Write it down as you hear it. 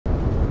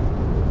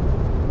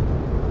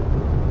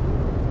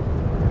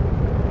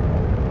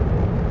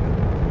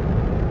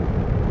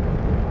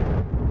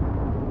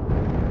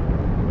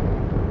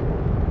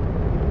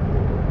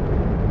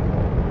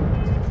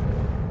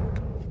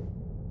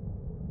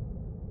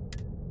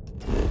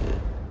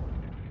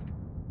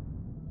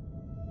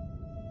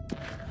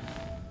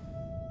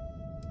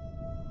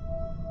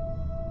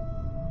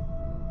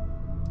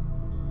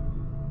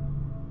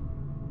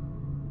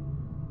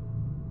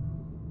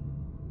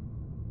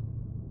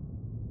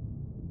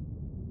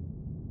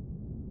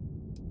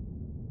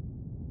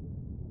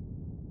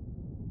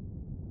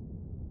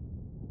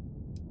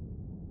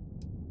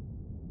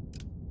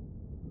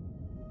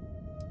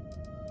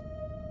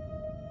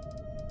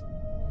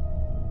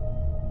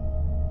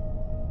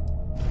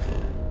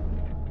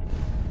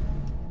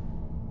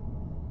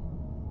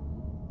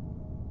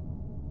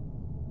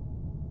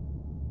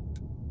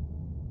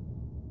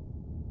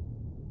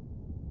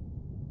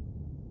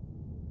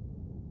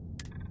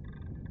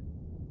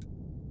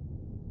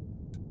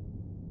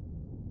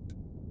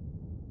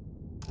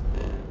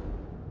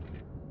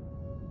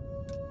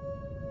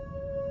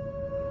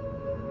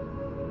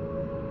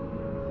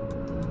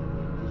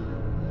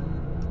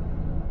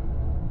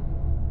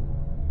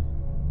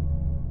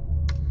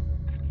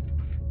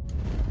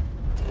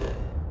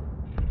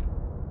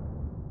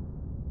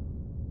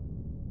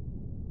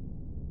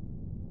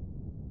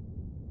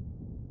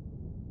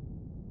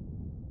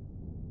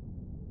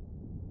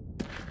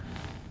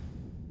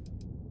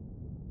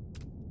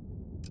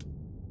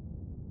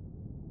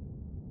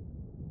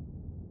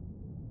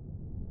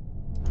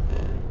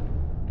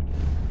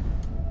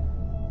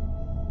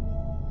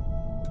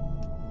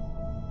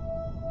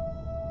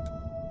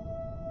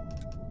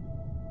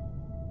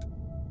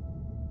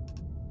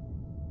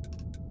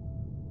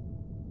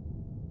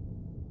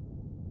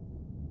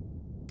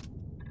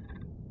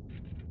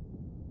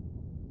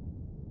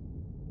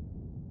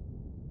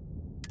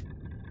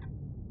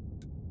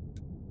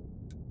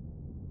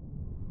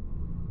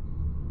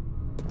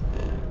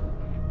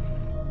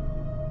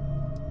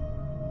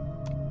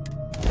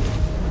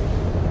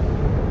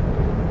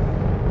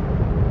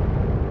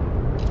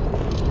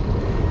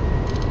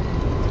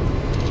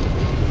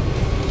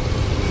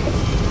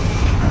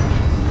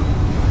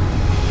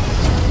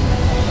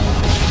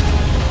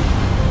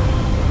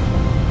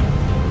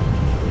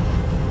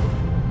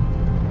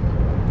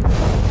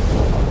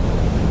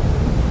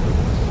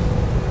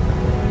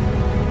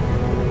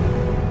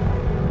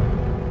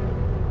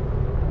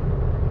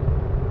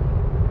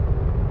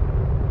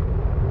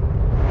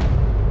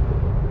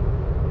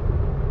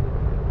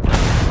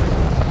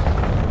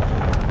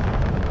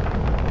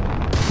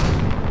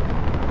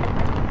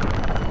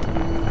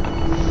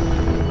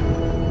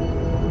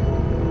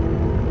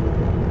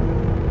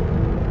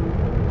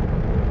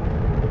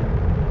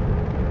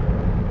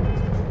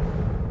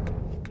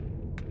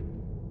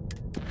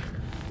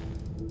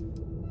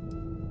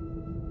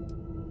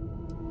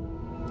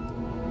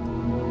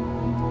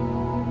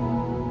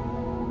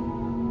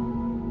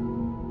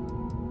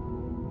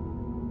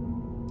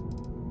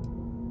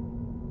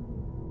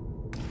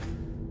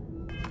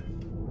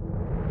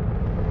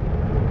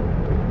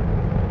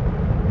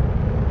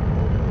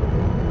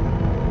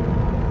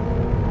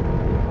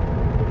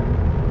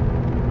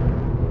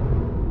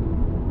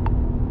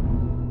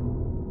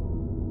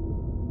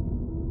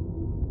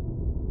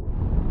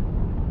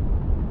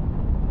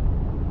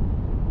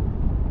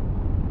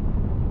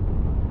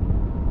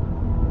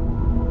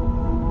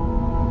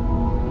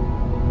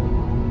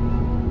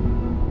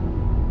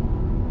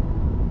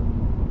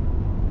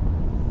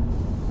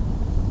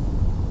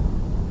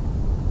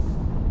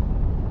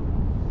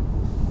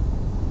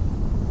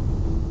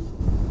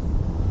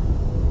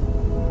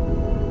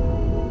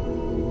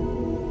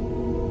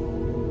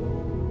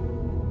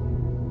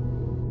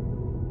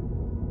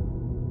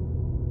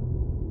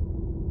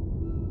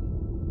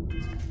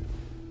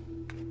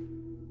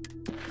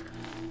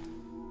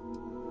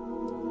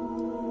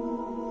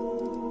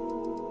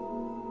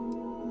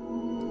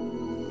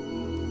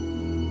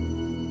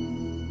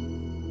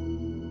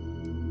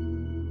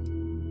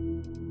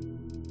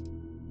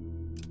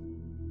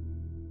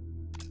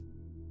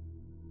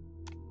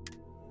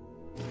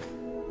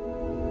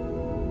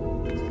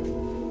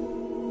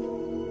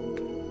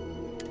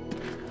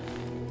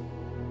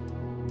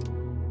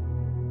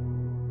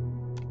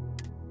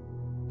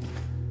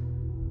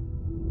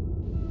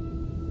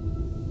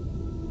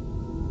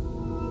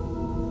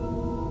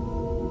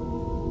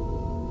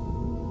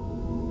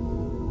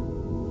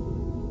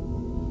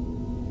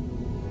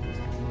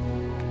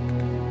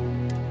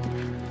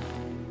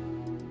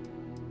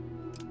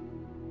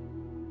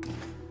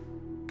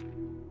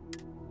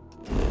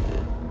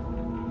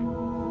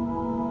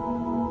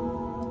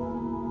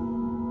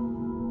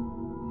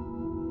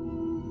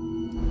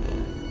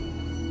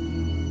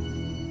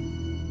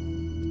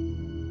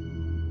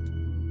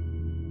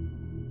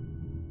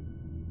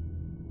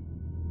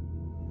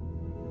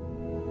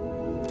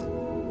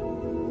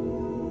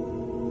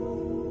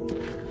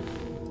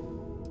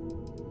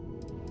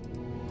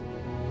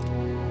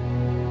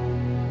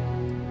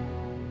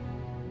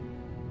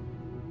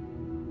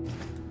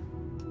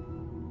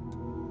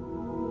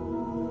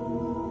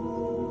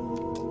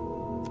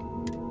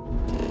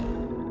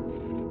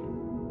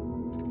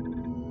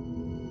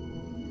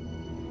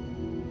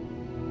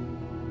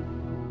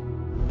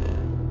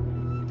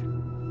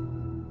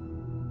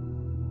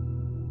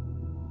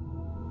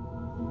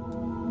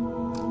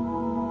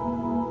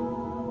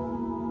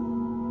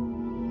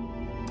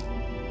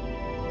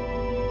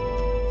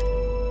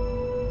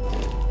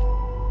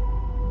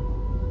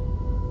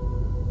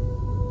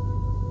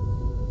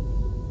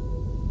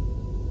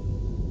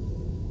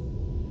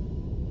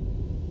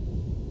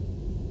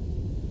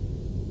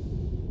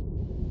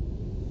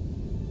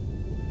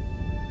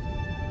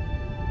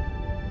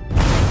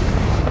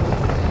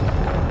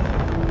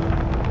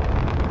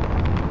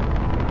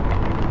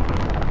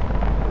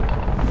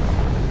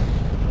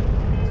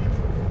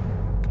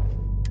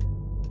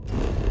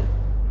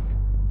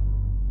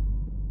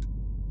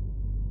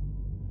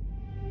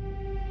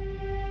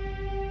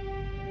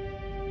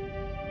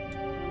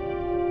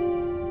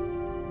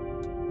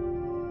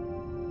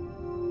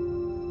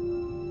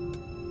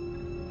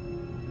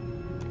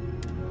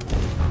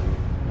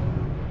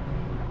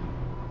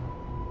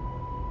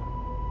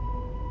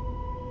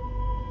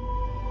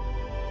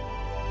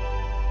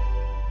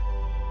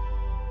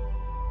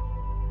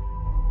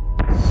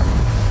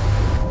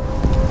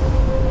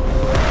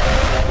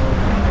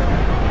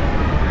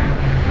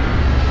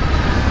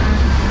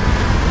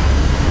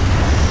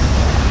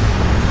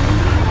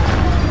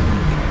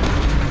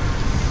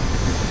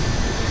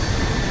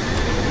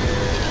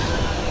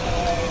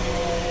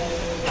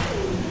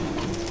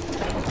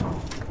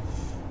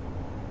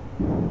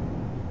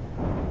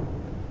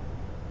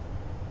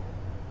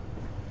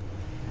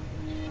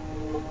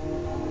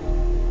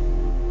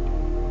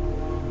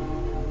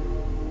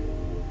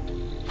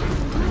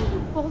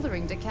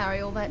bothering to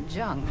carry all that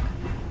junk?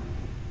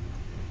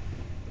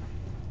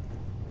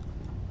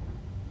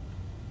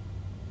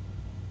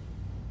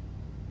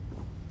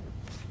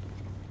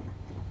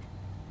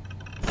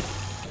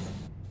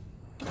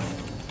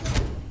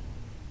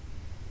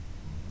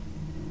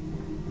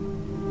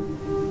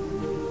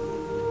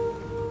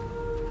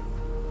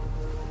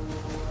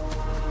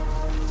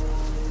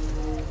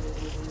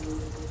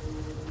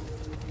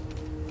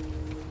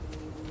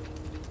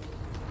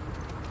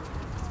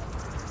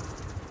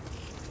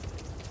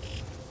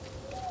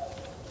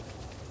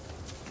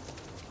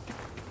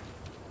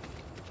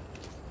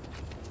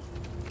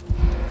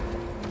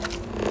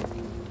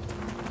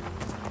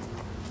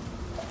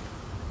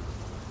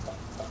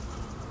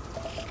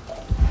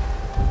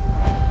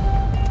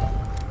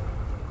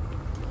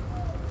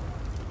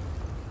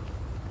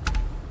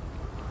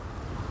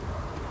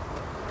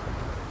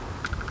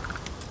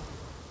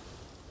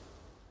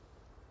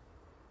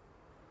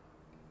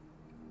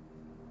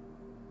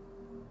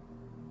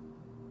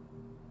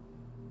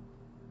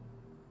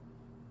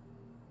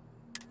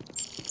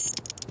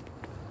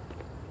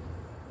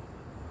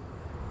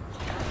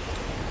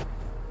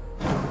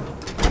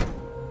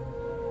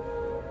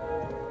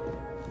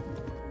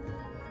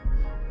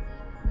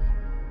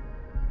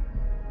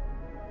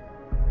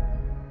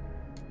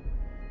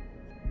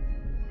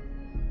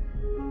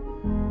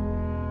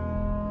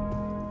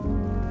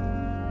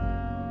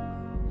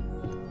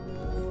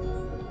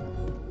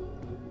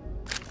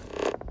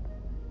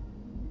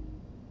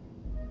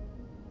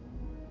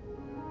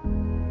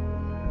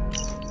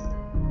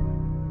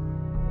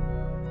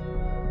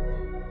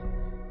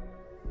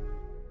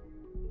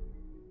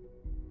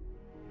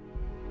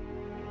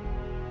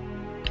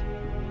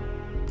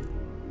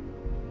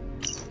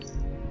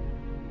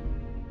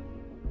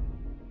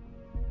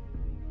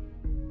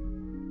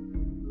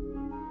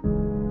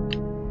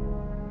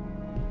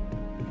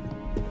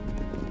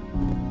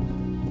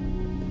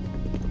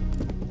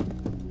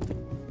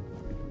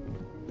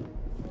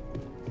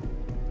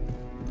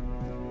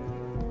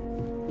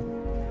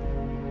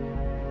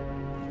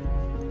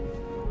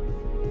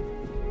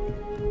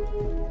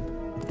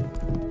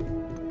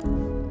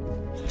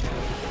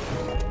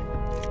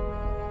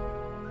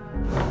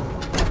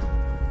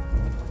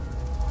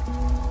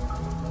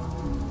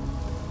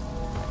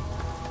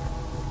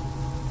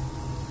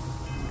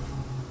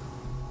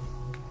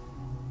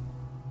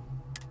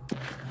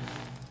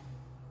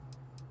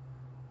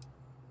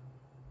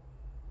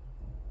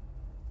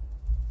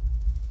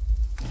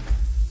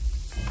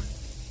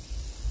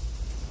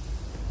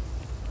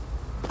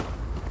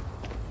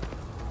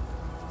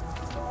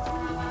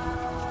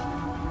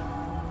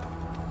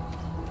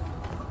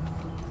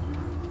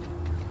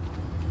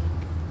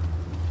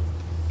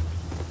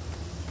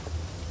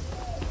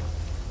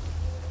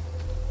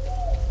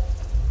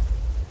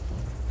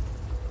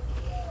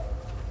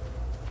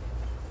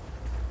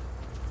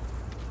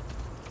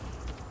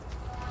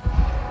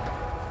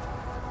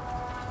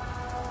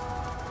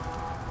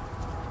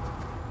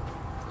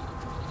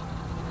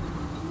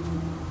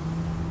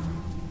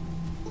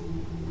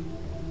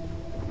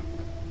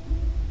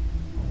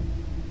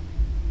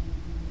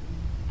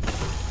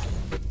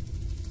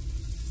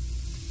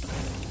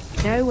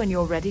 Know when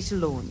you're ready to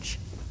launch.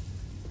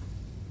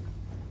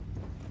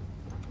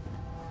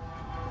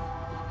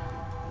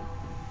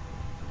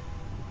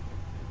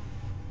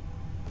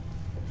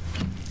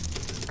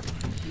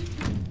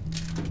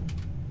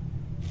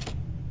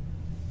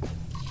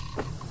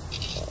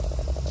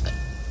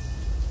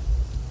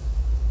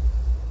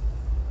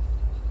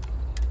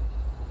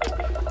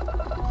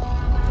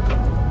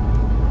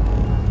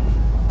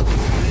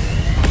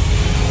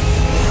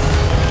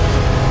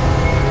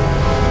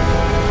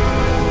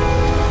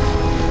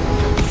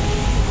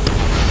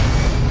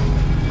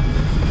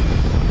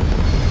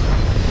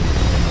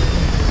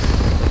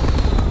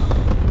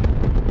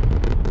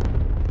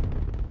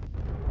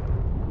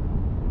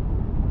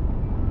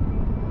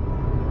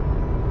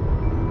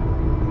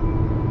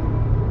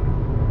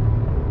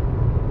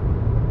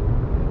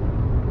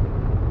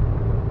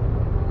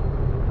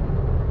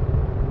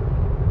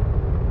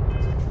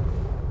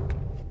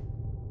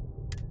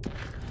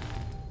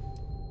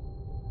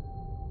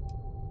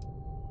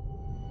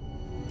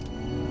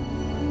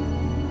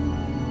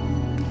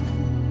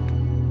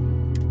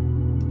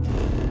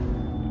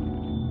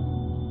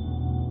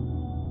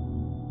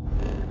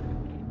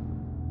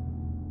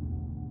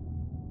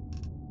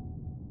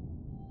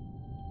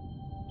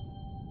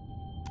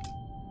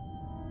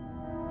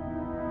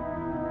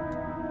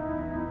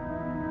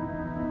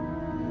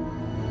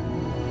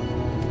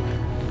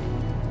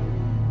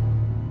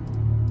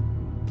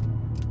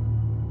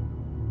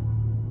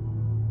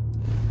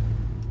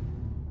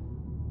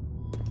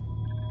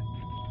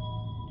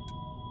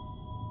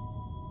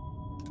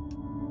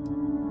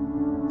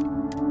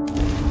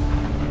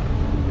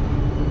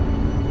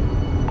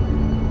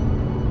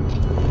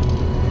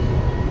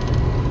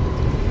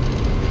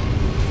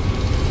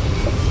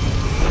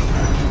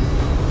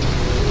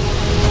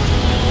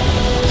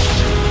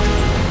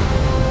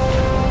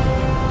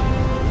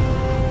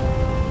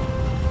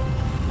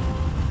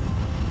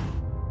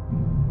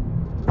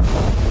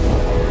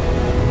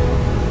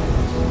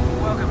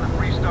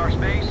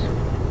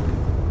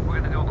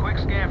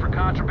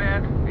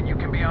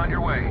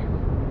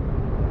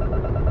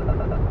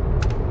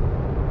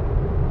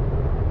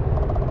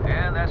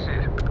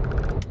 That's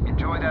it.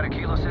 Enjoy that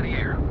Aquila City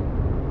air.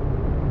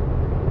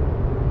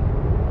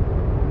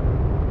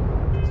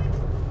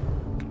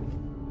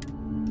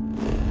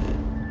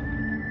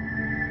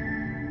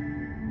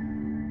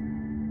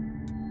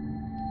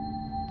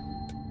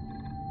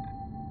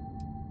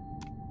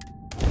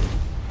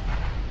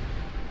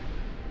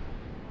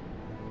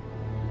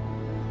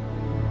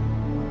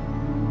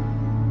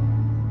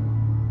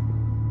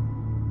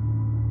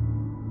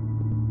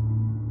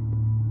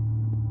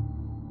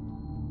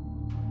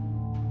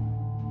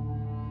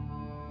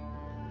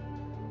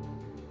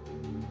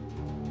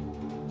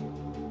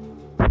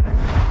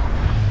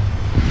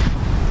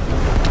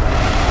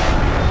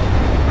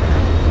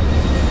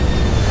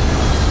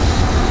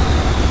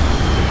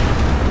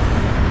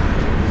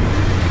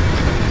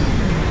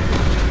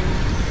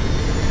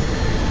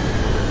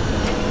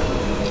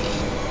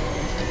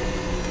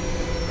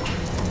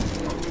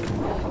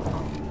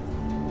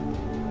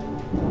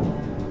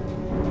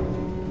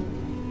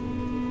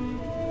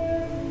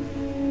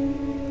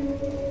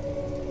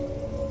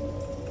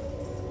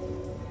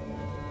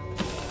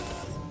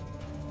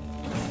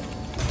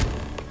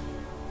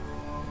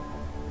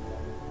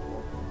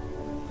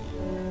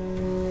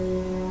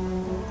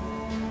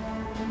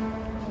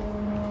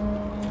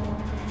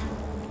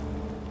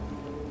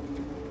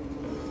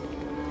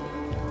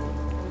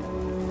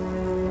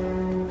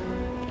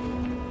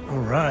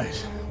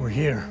 Right, we're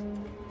here.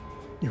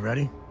 You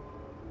ready?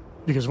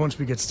 Because once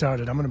we get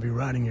started, I'm gonna be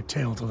riding your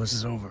tail till this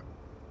is over.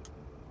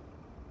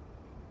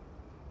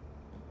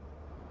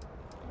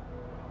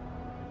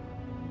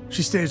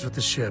 She stays with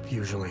the ship,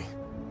 usually.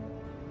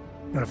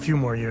 Got a few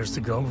more years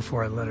to go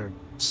before I let her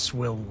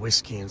swill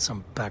whiskey in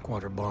some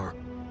backwater bar.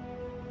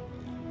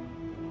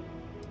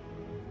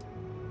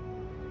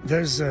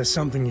 There's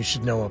something you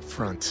should know up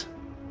front.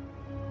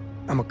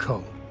 I'm a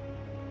Co.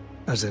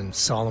 As in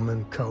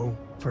Solomon Co.,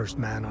 first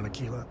man on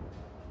Aquila.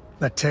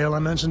 That tale I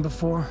mentioned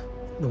before,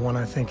 the one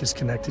I think is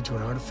connected to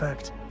an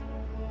artifact,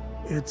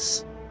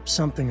 it's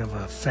something of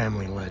a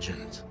family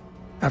legend.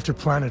 After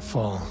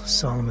planetfall,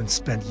 Solomon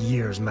spent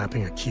years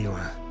mapping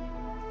Aquila,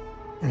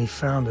 and he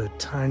found a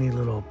tiny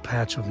little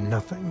patch of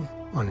nothing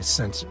on his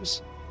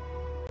sensors.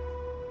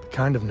 The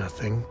kind of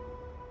nothing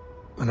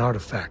an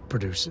artifact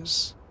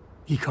produces.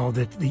 He called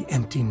it the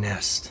Empty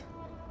Nest.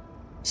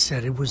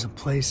 Said it was a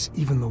place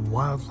even the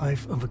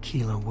wildlife of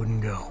Aquila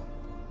wouldn't go.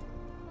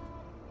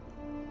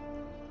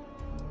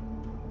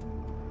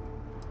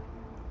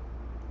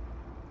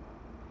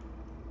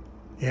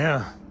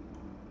 Yeah,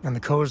 and the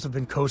Coast have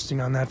been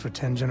coasting on that for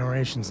 10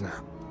 generations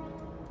now.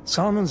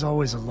 Solomon's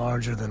always a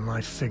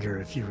larger-than-life figure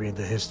if you read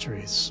the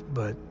histories,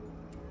 but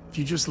if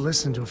you just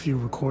listen to a few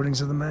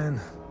recordings of the man,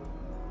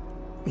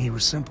 he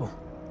was simple.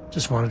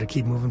 Just wanted to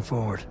keep moving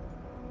forward.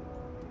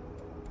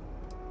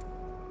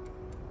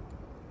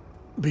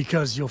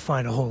 Because you'll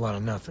find a whole lot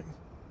of nothing.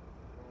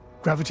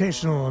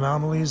 Gravitational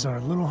anomalies are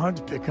a little hard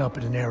to pick up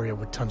in an area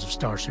with tons of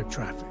starship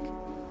traffic.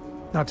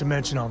 Not to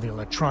mention all the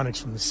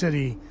electronics from the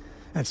city,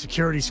 and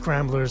security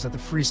scramblers that the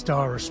Free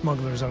Star or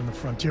smugglers on the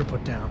frontier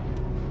put down.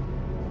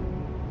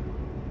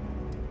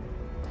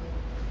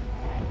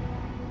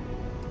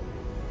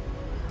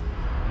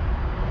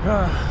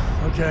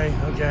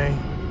 Okay.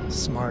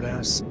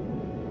 Smartass.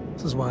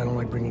 This is why I don't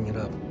like bringing it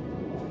up.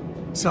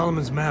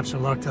 Solomon's maps are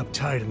locked up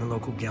tight in the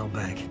local gal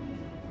bank.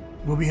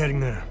 We'll be heading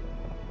there.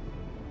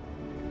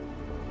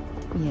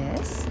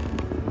 Yes?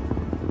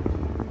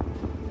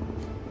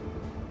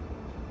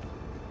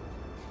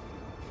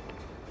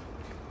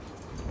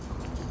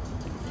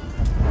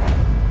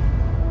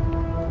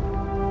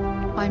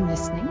 I'm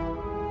listening.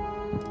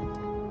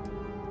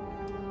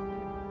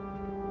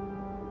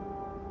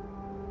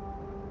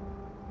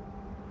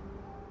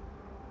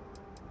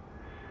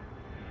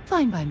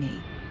 Fine by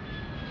me.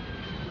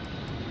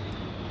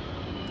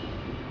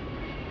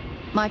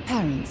 My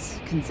parents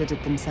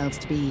considered themselves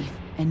to be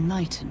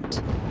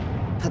enlightened,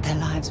 but their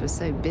lives were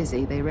so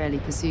busy they rarely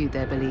pursued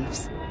their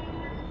beliefs.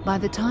 By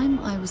the time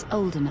I was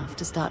old enough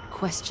to start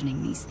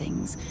questioning these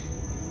things,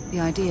 the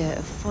idea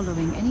of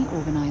following any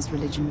organized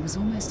religion was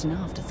almost an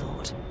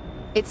afterthought.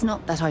 It's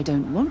not that I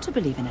don't want to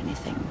believe in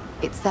anything,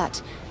 it's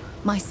that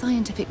my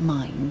scientific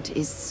mind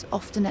is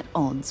often at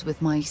odds with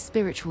my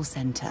spiritual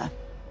center.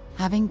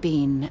 Having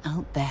been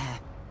out there,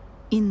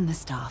 in the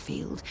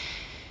Starfield,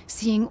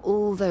 seeing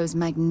all those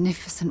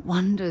magnificent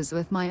wonders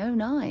with my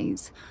own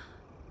eyes,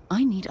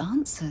 I need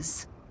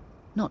answers,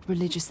 not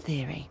religious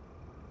theory.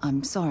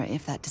 I'm sorry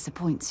if that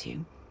disappoints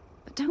you,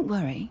 but don't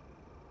worry.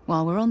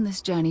 While we're on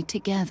this journey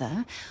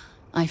together,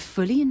 I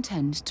fully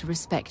intend to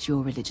respect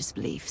your religious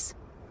beliefs.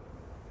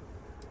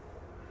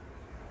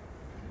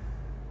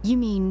 You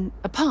mean,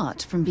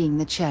 apart from being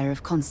the chair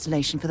of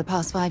Constellation for the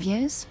past 5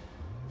 years?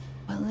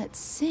 Well, let's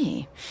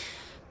see.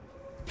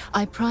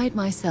 I pride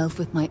myself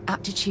with my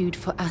aptitude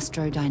for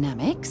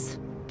astrodynamics,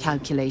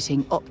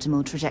 calculating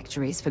optimal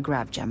trajectories for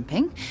grav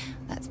jumping.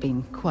 That's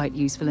been quite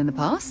useful in the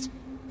past.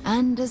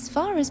 And as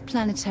far as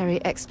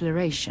planetary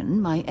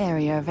exploration, my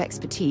area of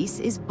expertise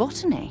is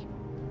botany.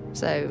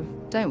 So,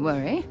 don't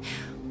worry.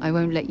 I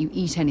won't let you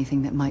eat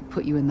anything that might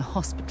put you in the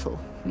hospital.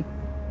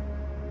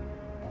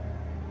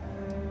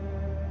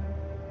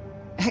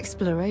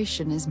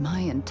 Exploration is my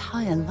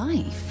entire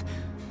life.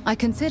 I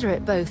consider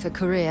it both a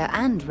career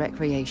and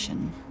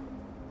recreation.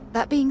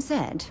 That being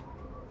said,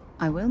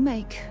 I will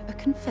make a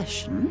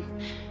confession,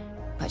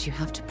 but you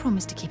have to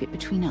promise to keep it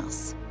between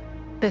us.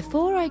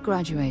 Before I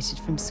graduated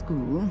from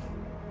school,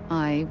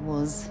 I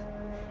was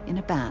in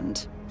a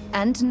band.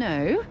 And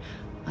no,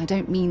 I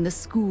don't mean the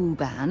school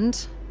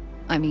band.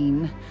 I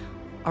mean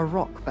a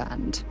rock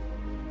band.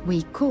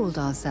 We called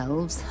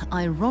ourselves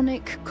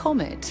Ironic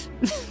Comet.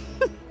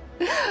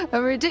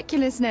 A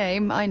ridiculous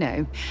name, I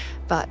know.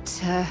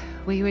 But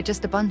we were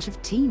just a bunch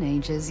of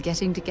teenagers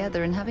getting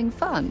together and having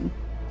fun.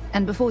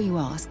 And before you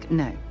ask,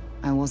 no,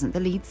 I wasn't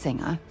the lead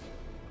singer.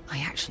 I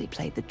actually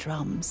played the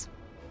drums.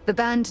 The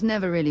band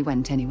never really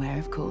went anywhere,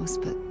 of course,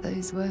 but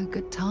those were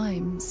good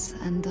times,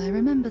 and I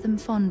remember them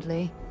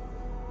fondly.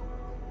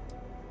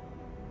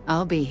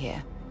 I'll be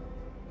here.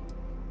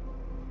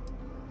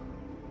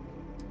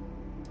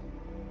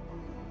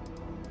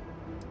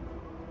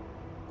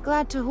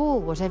 Glad to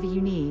haul whatever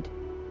you need.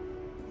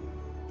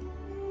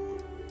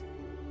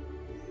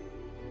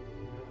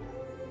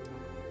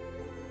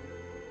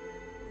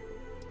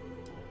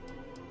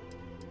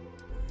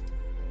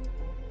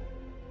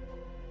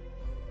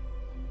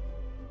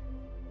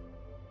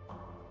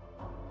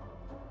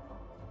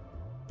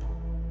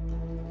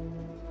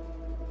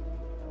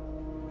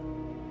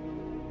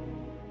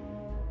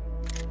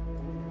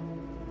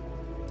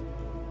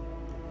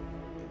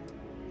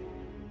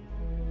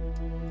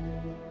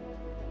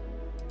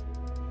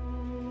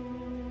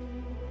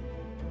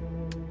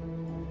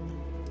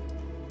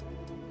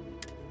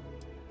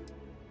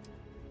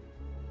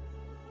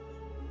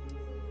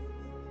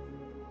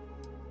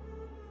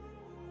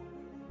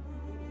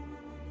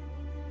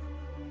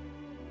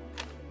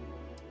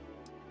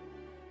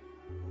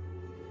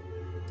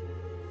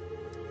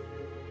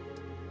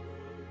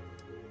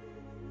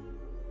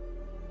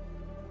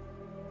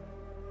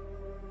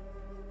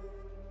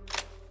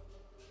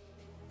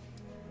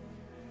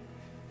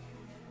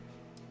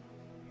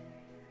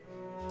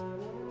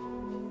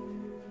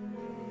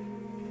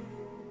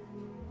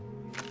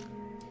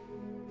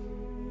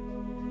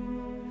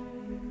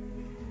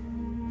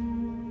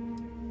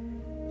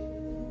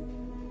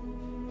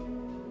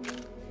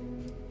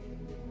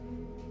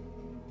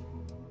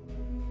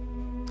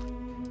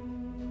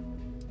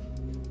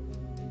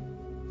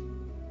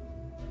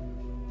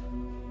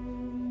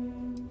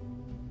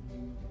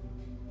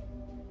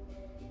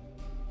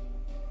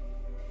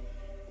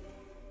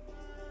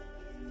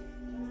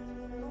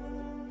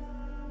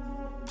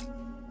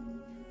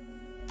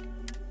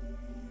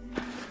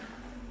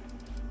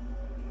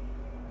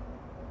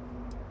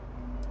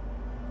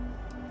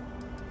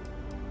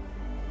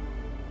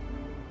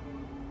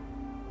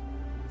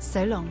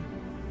 So long.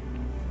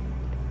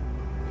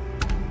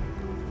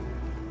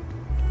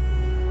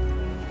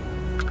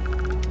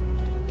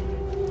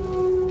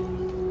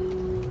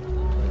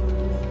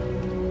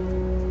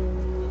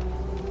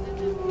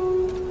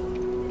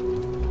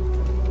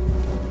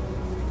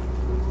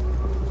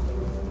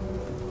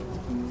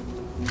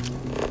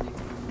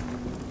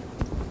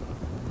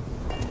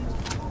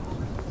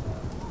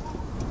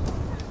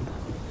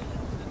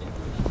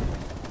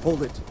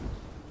 Hold it.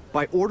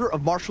 By order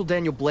of Marshal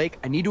Daniel Blake,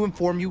 I need to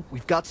inform you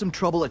we've got some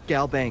trouble at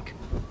Gal Bank.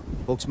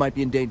 Folks might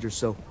be in danger,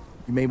 so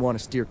you may want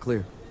to steer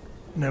clear.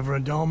 Never a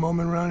dull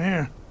moment around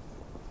here.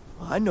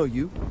 I know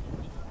you.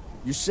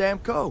 You're Sam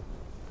Coe.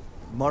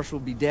 Marshal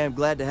will be damn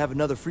glad to have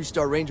another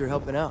Freestar Ranger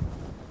helping out.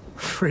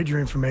 Afraid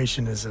your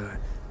information is a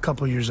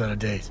couple years out of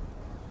date.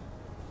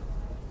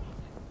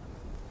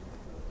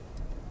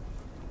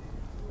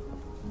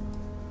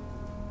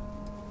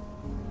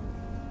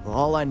 Well,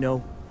 all I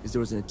know is there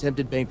was an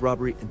attempted bank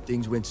robbery and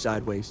things went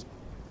sideways.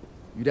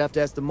 You'd have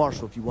to ask the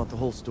Marshal if you want the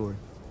whole story.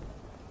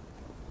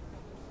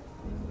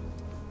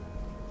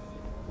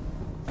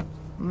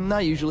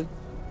 Not usually,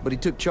 but he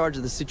took charge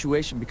of the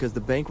situation because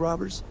the bank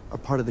robbers are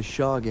part of the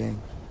Shaw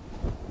gang.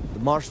 The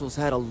Marshal's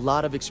had a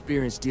lot of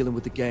experience dealing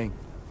with the gang,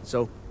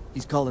 so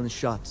he's calling the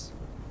shots.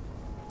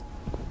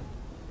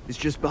 It's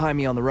just behind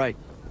me on the right.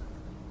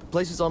 The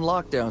place is on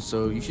lockdown,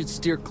 so you should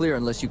steer clear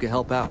unless you can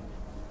help out.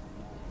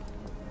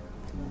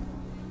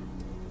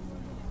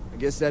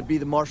 I guess that'd be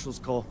the Marshal's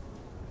call.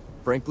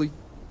 Frankly,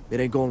 it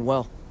ain't going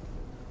well.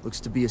 Looks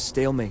to be a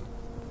stalemate.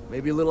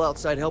 Maybe a little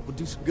outside help would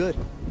do some good.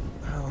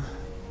 Well,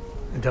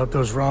 I doubt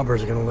those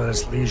robbers are gonna let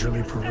us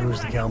leisurely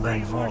peruse the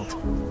Galbank vault.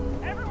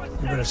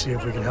 We better see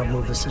if we can help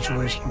move the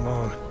situation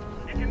along.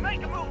 If you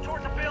make a move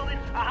towards the building,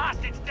 a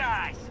hostage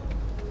dies.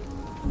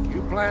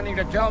 You planning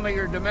to tell me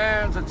your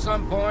demands at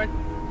some point?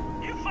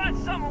 You find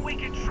someone we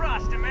can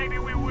trust, and maybe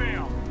we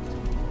will.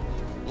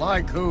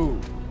 Like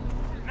who?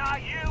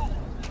 Not you,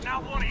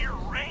 not one of your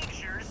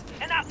rangers,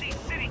 and not these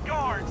city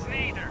guards,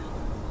 neither.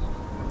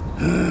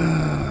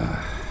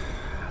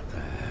 What the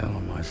hell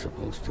am I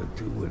supposed to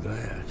do with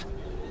that?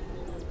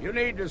 You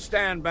need to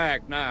stand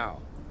back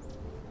now.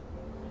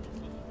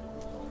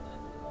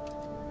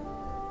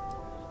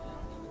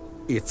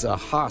 It's a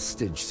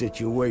hostage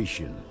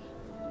situation.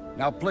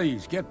 Now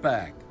please, get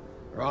back,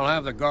 or I'll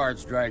have the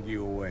guards drag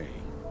you away.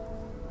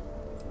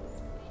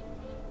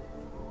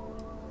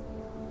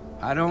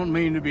 I don't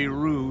mean to be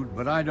rude,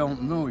 but I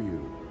don't know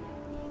you.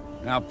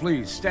 Now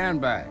please, stand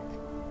back.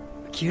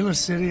 Aquila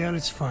City at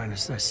its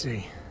finest, I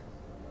see.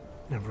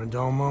 Never a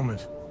dull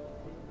moment.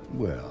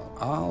 Well,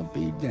 I'll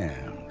be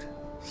damned.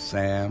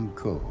 Sam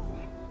Coe.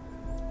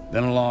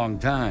 Been a long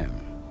time.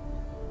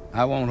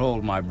 I won't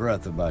hold my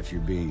breath about you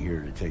being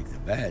here to take the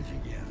badge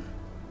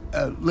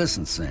again.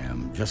 Listen,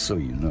 Sam, just so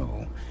you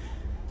know,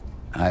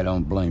 I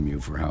don't blame you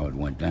for how it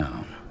went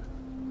down.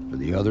 For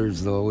the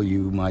others, though,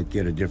 you might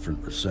get a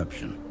different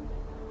reception.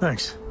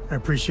 Thanks. I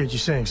appreciate you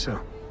saying so.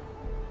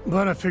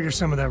 But I figure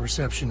some of that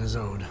reception is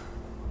owed.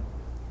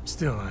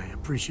 Still, I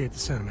appreciate the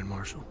sentiment,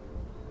 Marshal.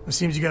 It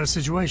seems you got a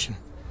situation.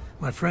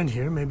 My friend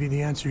here may be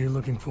the answer you're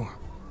looking for.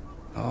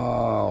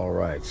 All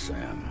right,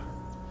 Sam.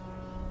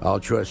 I'll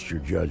trust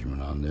your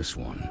judgment on this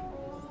one.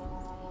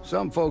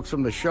 Some folks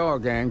from the Shaw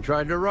gang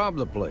tried to rob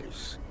the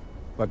place,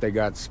 but they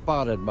got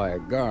spotted by a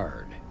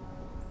guard.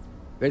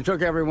 They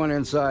took everyone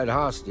inside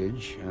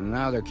hostage, and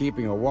now they're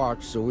keeping a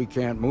watch so we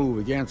can't move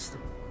against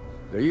them.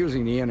 They're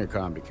using the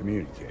intercom to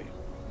communicate.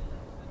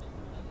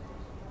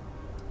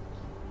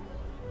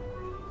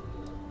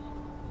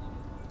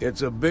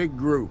 It's a big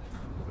group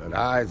that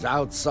hides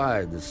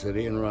outside the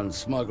city and runs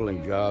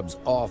smuggling jobs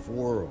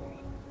off-world.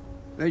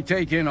 They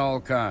take in all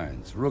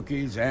kinds,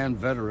 rookies and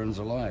veterans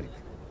alike.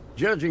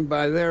 Judging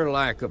by their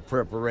lack of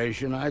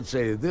preparation, I'd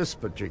say this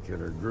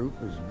particular group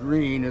is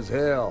green as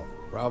hell.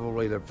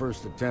 Probably their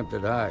first attempt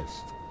at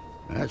heist.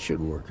 That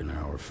should work in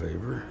our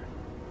favor.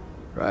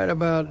 Right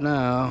about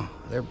now,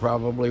 they're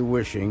probably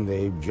wishing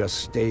they've just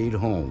stayed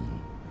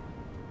home.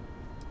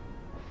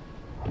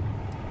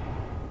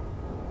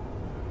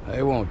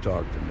 They won't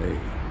talk to me.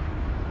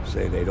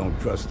 Say they don't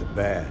trust the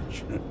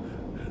badge.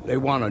 They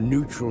want a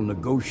neutral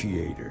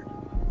negotiator.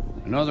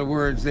 In other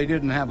words, they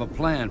didn't have a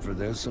plan for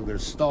this, so they're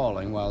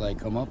stalling while they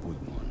come up with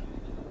one.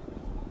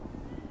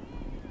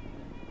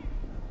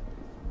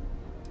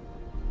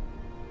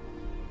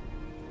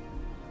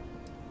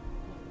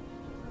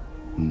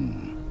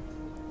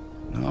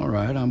 All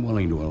right, I'm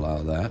willing to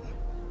allow that.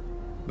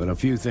 But a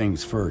few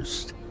things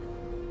first.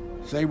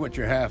 Say what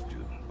you have to,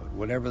 but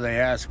whatever they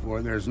ask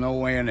for, there's no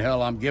way in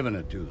hell I'm giving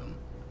it to them.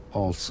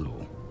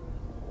 Also,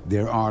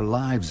 there are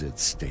lives at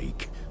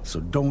stake,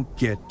 so don't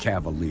get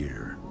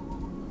cavalier.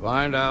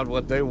 Find out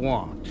what they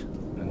want,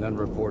 and then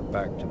report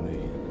back to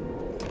me.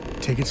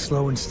 Take it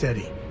slow and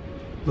steady.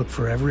 Look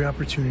for every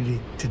opportunity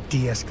to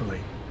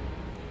de-escalate.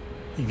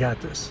 You got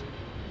this.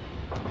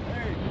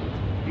 Hey,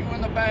 you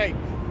in the bank.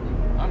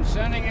 I'm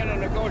sending in a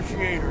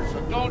negotiator,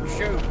 so don't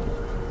shoot.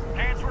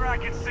 Hands where I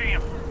can see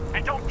him,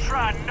 and don't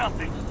try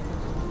nothing.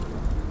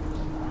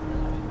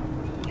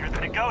 You're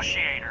the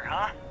negotiator,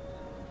 huh?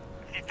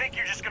 If you think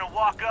you're just gonna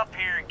walk up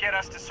here and get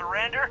us to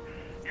surrender,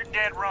 you're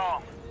dead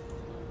wrong.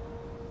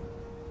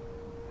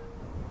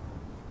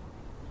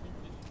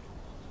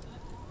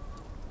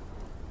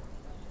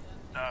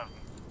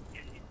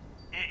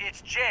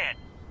 It's Jed.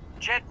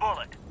 Jed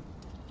Bullock.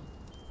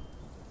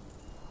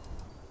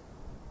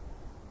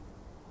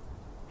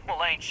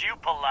 Well, ain't you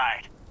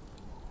polite?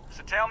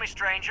 So tell me,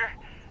 stranger,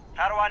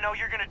 how do I know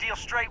you're gonna deal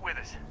straight with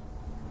us?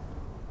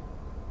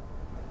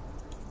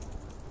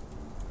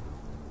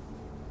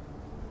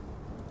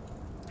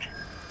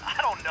 I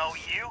don't know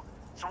you,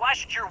 so why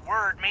should your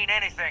word mean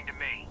anything to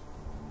me?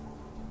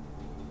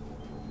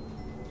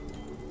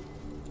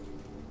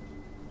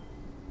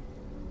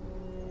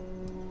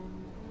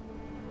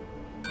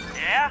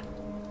 Yeah?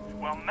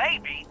 Well,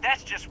 maybe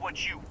that's just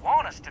what you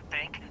want us to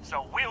think,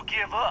 so we'll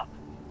give up.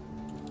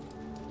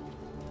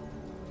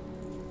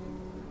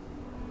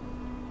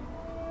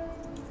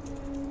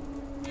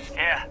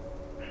 Yeah,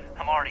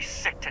 I'm already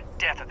sick to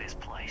death of this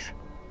place.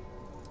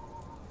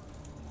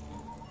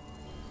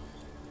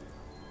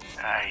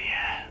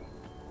 I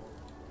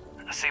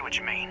see what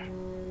you mean.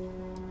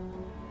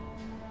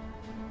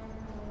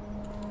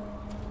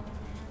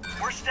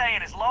 We're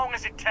staying as long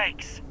as it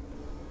takes.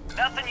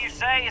 Nothing you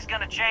say is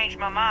gonna change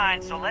my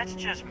mind, so let's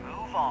just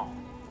move on.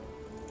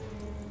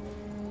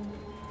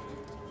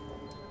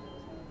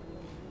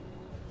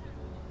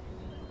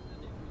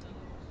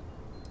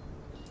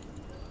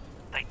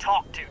 They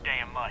talk too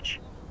damn much.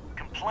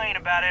 Complain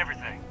about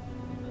everything.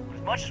 But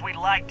as much as we'd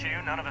like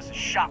to, none of us has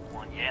shot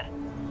one yet.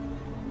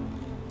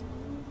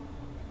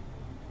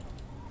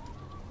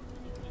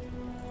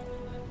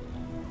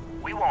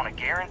 We want to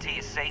guarantee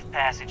a safe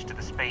passage to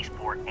the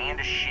spaceport and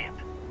a ship.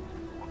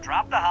 We'll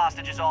drop the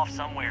hostages off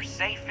somewhere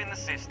safe in the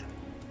system.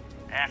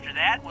 After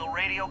that, we'll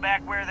radio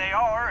back where they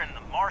are, and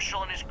the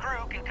Marshal and his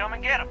crew can come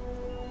and get them.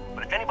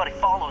 But if anybody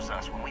follows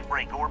us when we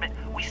break orbit,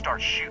 we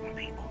start shooting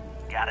people.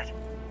 Got it?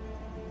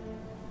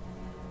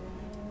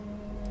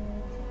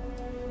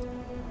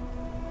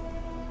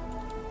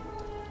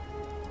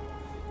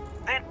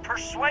 Then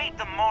persuade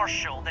the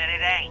Marshal that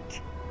it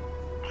ain't.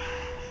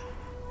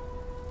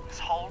 This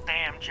whole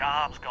damn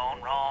job's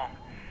gone wrong.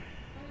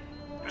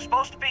 It was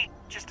supposed to be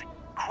just a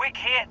quick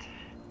hit.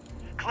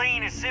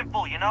 Clean and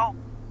simple, you know?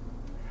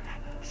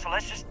 So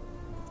let's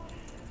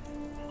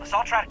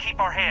all try to keep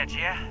our heads,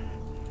 yeah?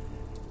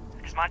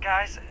 Because my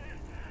guys,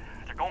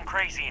 they're going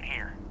crazy in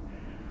here.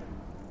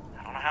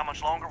 how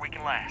much longer we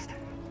can last.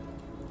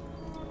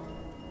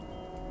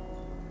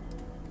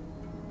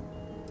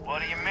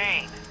 What do you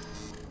mean?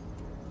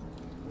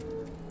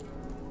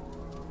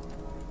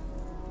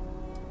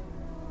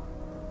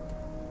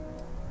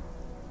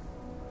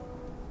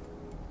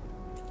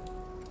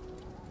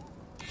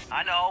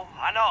 I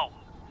know.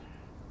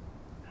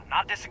 I'm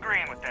not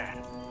disagreeing with that.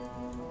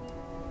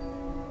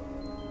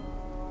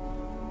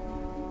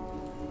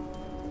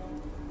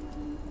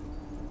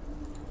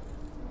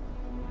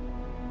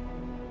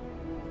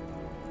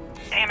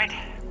 Damn it.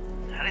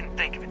 I didn't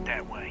think of it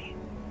that way.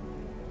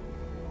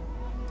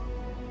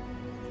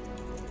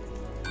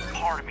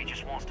 Part of me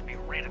just wants to be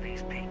rid of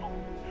these people.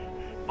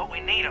 But we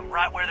need them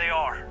right where they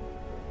are.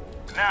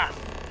 Nah,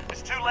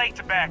 it's too late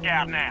to back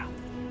out now.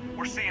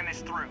 We're seeing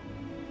this through.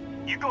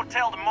 You go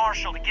tell the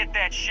Marshal to get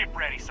that ship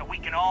ready so we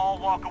can all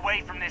walk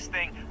away from this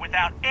thing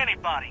without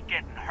anybody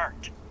getting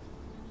hurt.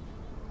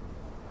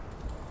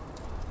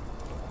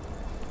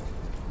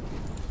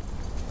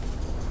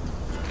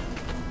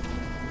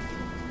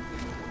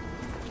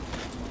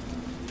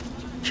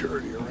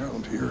 Security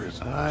around here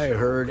is... I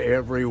heard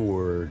every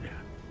word.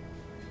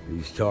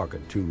 He's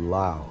talking too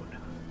loud.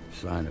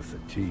 Sign of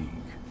fatigue.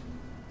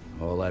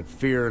 All that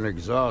fear and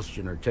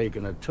exhaustion are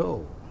taking a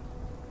toll.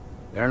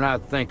 They're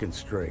not thinking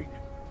straight.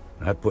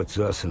 That puts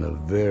us in a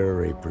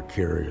very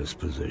precarious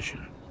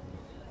position.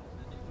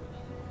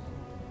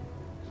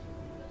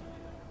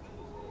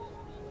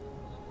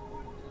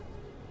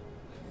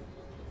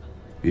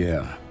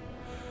 Yeah,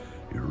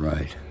 you're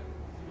right.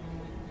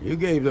 You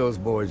gave those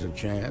boys a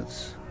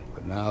chance,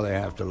 but now they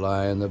have to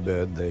lie in the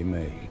bed they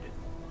made.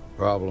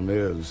 Problem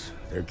is,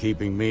 they're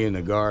keeping me and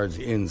the guards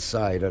in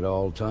sight at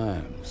all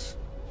times.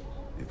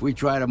 If we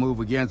try to move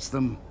against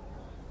them,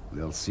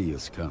 they'll see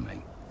us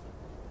coming.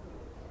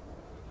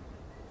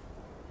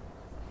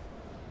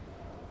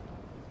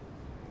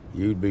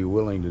 You'd be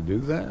willing to do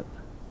that?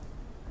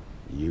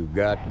 You've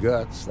got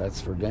guts, that's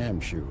for damn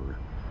sure.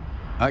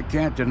 I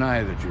can't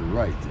deny that you're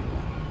right,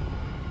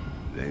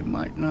 though. They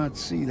might not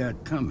see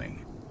that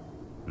coming.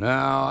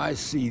 Now, I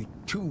see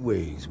two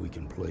ways we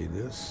can play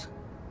this.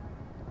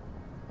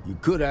 You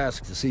could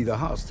ask to see the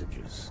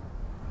hostages.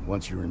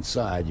 Once you're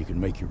inside, you can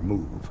make your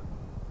move.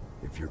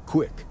 If you're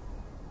quick,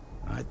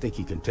 I think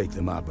you can take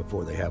them out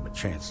before they have a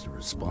chance to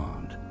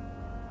respond.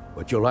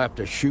 But you'll have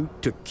to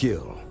shoot to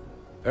kill.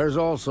 There's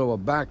also a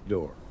back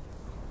door.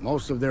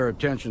 Most of their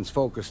attention's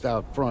focused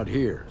out front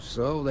here,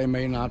 so they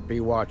may not be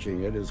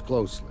watching it as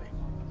closely.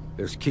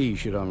 This key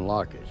should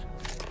unlock it.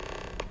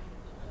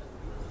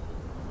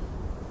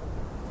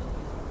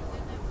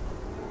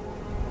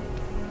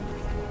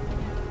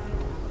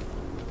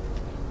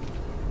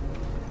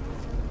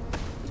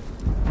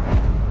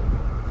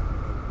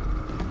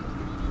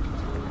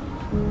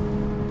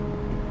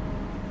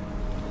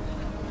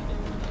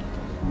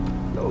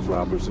 Those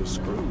robbers are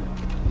screwed.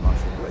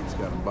 Marshal Blake's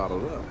got them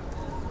bottled up.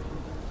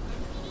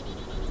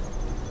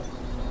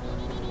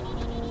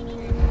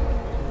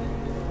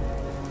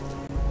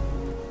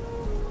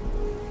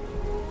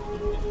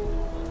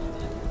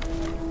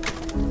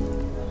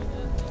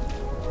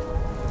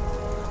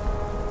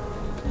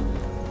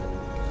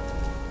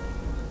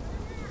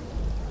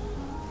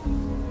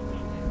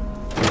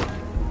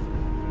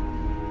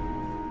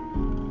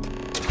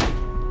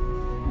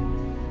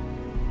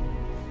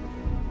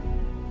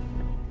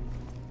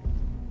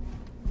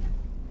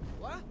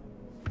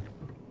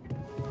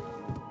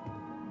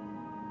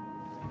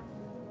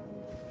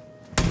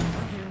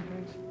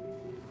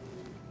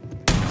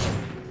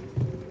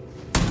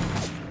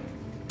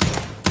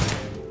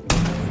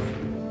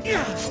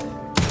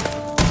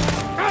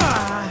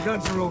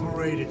 Guns are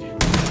overrated.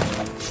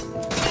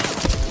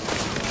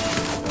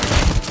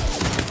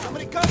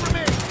 Somebody cover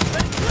me!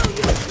 They kill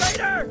you,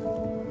 traitor!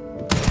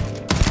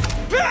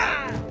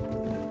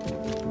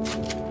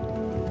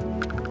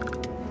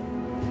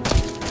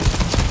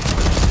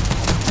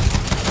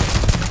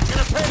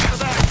 Gonna pay for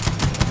that!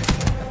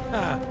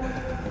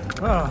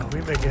 Oh, we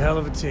make a hell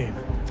of a team.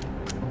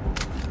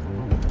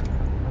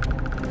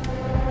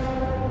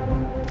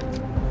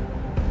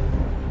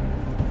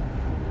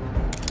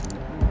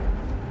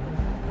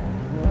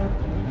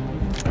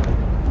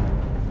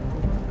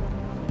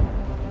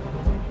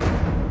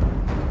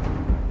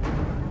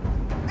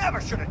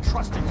 Should have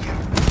trusted you.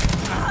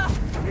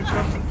 Here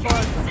comes the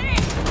fun.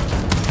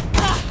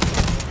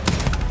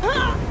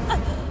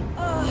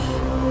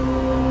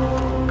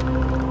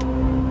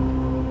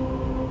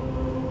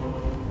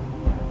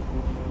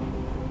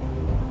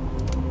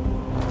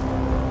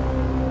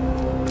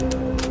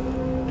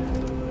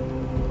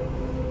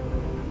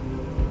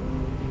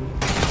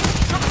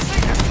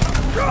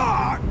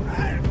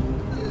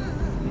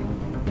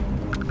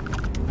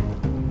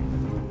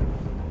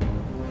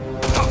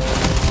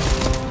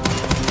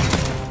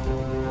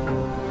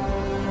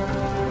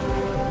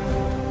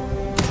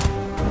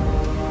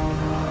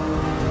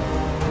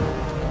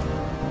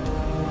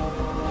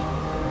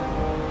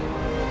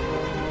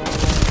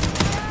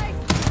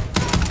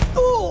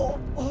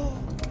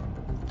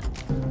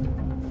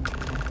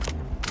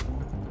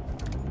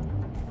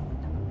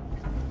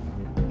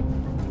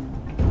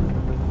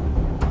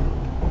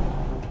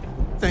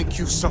 Thank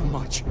you so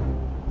much.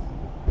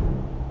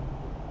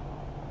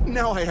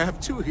 Now I have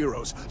two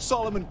heroes,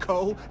 Solomon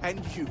Coe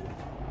and you.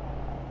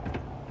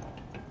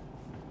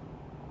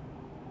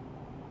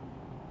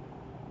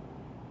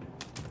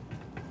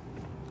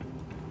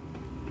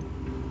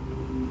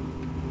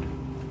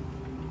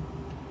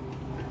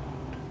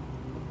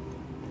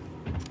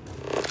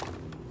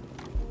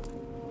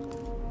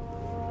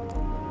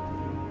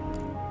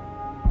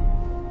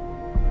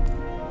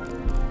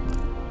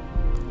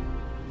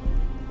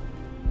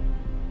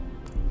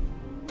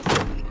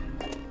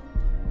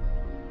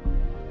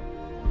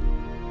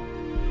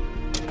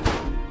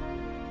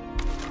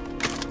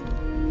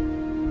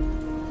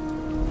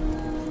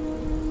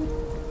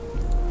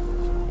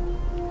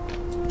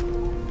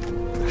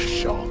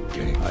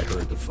 I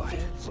heard the fight.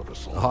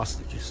 The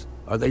hostages,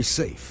 are they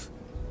safe?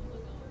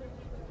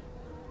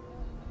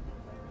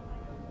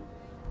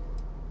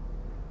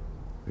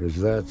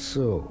 Is that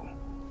so?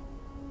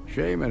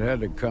 Shame it had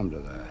to come to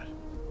that.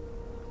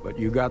 But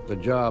you got the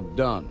job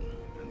done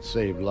and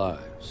saved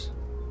lives.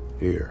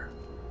 Here,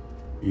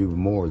 you've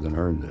more than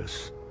earned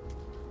this.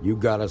 You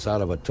got us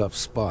out of a tough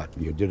spot,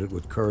 and you did it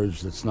with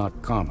courage that's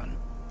not common.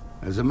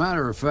 As a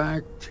matter of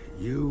fact,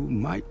 you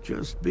might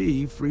just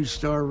be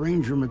Freestar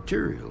Ranger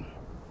material.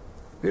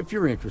 If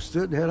you're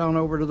interested, head on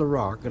over to the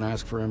Rock and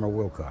ask for Emma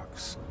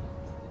Wilcox.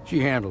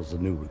 She handles the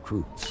new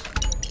recruits.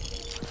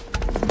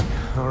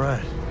 All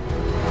right.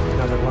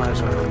 Now that lives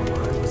are on the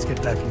line, let's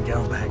get back in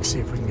Galbag, see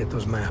if we can get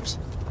those maps.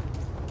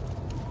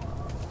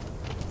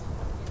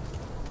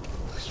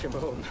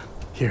 Shimon.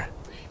 Here.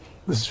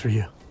 This is for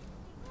you.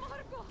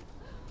 Marco,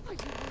 are you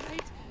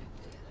alright?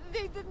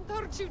 They didn't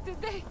hurt you,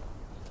 did they?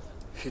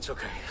 It's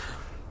okay.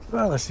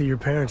 Well, I see your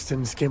parents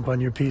didn't skimp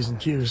on your P's and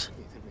Q's.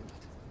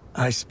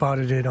 I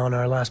spotted it on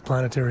our last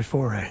planetary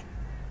foray.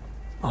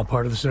 All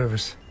part of the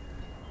service.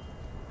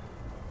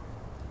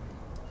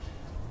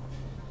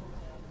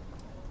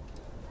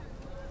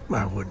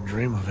 I wouldn't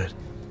dream of it.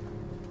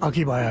 I'll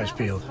keep my eyes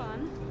peeled.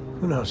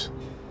 Who knows?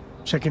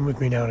 Check in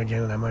with me now and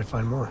again and I might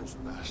find more. Those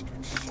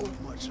bastards so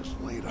much as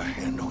laid a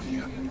hand on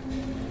you.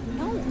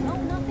 No,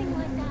 nothing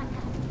like that.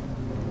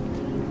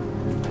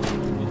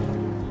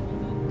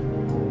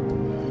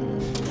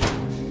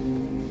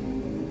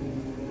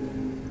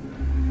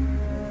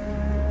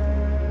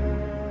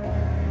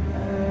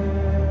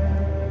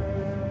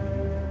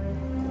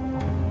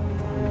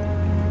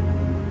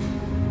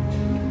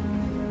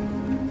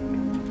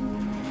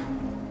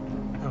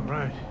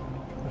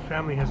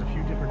 Family has a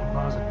few different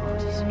deposit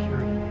boxes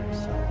secured in here,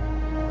 so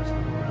let's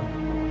look around.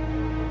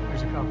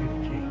 Here's a copy of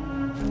the key.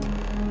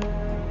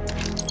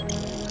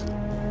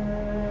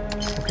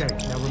 Okay,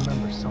 now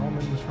remember,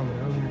 Solomon was from an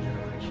earlier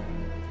generation,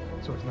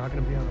 so it's not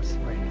going to be on a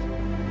slate.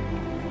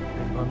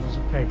 And bundles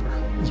of paper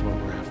is what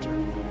we're after.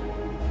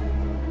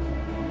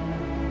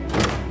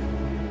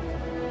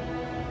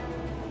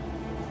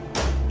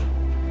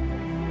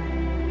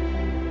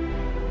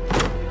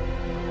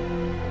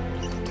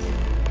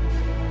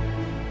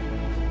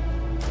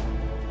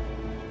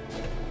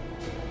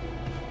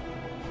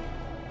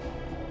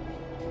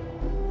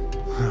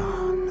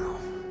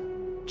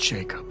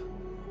 Jacob.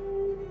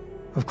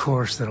 Of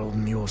course that old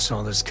mule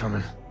saw this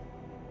coming.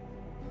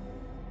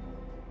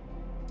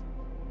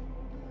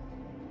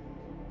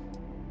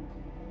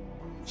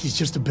 He's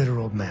just a bitter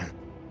old man,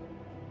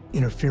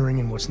 interfering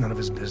in what's none of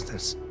his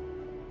business.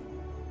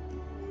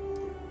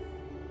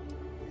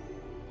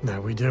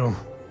 There we do.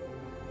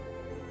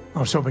 I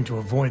was hoping to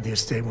avoid the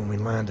estate when we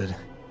landed.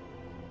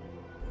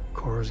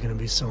 Cora's gonna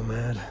be so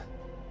mad.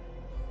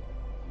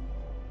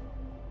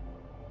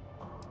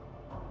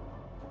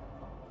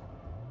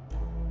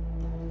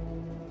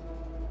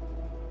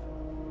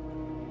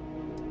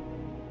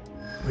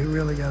 We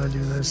really gotta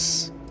do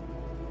this.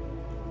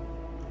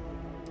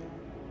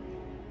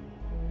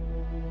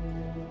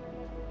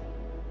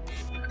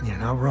 You're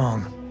not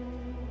wrong.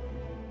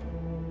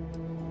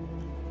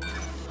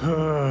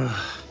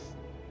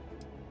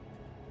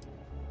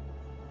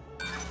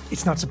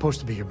 It's not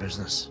supposed to be your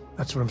business.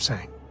 That's what I'm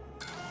saying.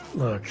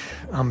 Look,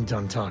 I'm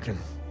done talking.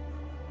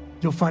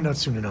 You'll find out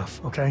soon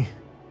enough, okay?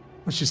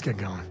 Let's just get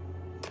going.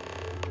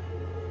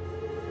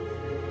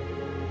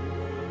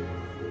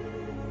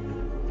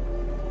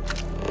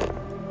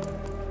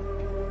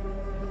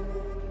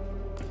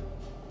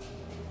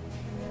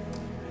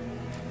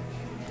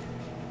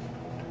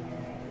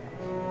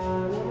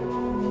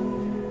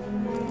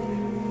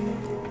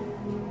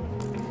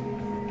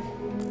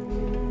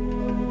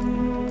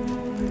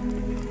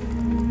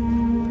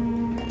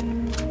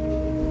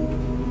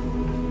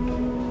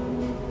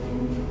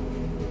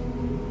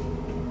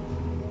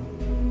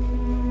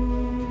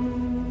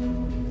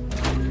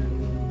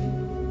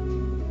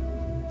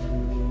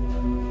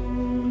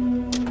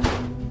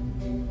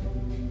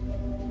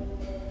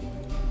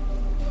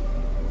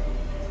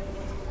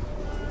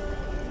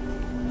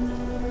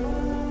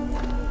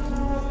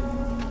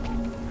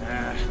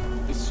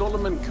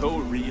 Solomon Coe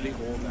really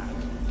all that?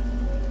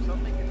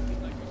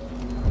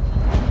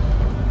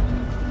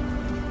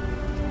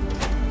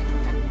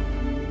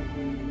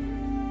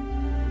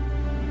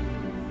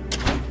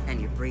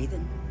 And you're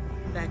breathing?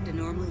 to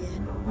normal yet?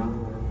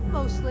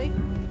 Mostly.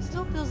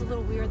 Still feels a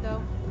little weird,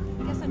 though.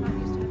 I guess I'm not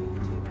used to having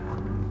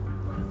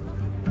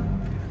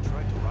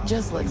to.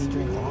 Just let me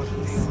drink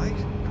in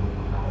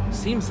peace.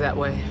 Seems that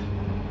way.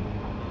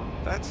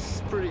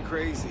 That's pretty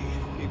crazy,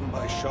 even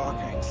by Shaw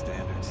Gang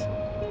standards.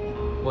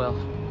 Well,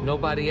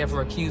 nobody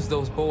ever accused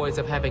those boys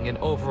of having an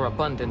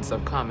overabundance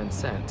of common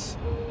sense.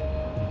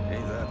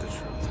 Ain't that the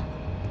truth?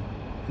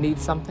 Need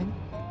something?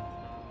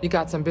 You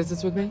got some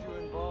business with me?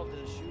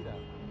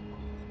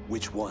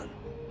 Which one?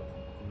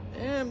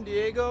 Damn,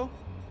 Diego.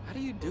 How do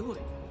you do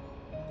it?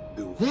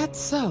 That's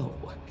so.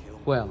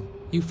 Well,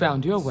 you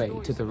found your way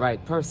to the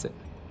right person.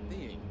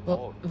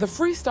 Well, the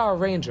Freestar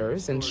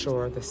Rangers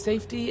ensure the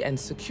safety and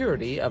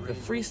security of the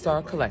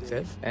Freestar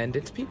Collective and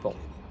its people.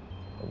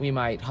 We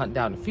might hunt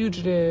down a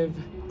fugitive,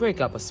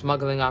 break up a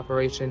smuggling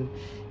operation,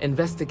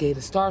 investigate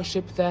a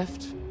starship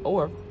theft,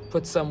 or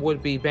put some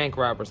would-be bank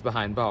robbers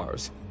behind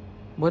bars.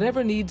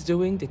 Whatever needs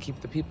doing to keep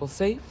the people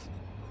safe,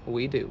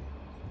 we do.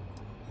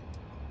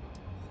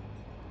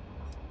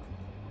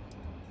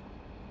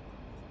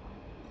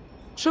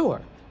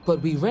 Sure,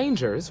 but we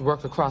Rangers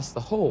work across the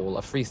whole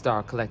of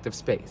Freestar Collective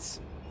space.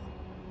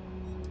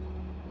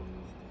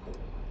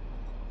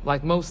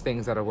 Like most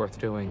things that are worth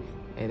doing,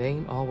 it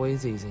ain't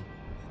always easy.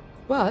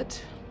 But,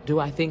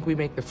 do I think we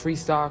make the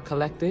Freestar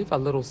Collective a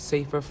little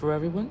safer for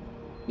everyone?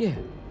 Yeah,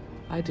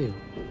 I do.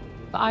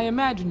 I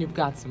imagine you've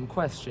got some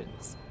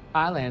questions.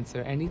 I'll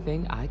answer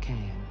anything I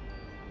can.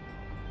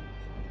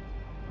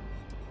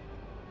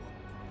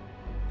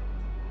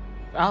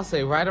 I'll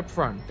say right up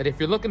front that if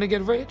you're looking to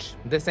get rich,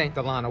 this ain't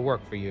the line of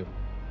work for you.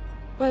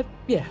 But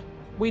yeah,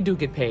 we do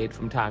get paid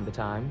from time to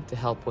time to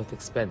help with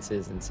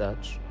expenses and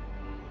such.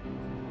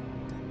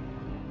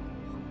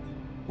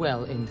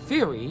 Well, in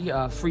theory,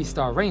 a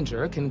Freestar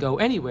Ranger can go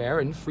anywhere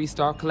in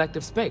Freestar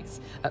Collective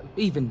space,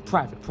 even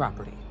private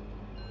property.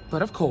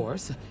 But of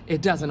course,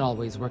 it doesn't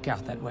always work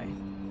out that way.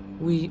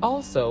 We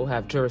also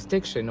have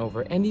jurisdiction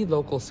over any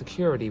local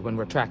security when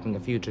we're tracking a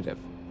fugitive.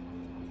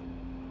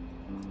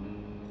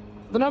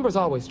 The number's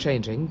always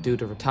changing due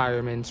to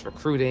retirements,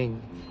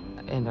 recruiting,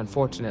 and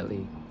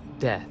unfortunately,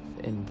 death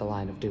in the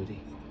line of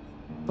duty.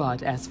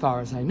 But as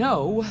far as I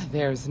know,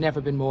 there's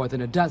never been more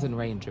than a dozen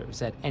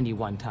Rangers at any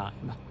one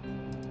time.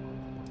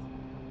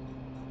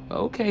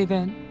 Okay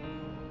then.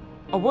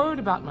 A word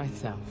about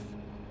myself.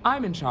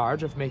 I'm in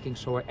charge of making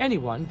sure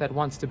anyone that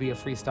wants to be a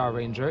Freestar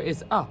Ranger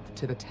is up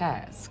to the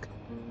task.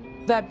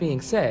 That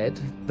being said,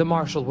 the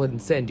Marshal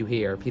wouldn't send you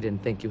here if he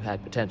didn't think you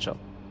had potential.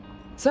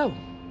 So,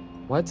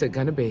 what's it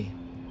gonna be?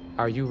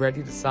 Are you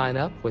ready to sign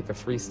up with the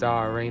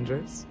Freestar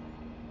Rangers?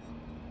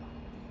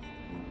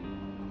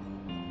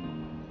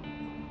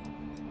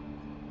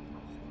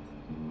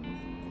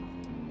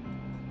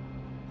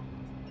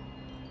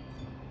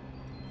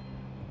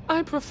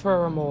 I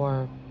prefer a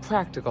more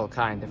practical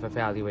kind of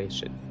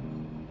evaluation.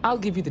 I'll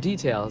give you the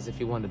details if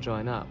you want to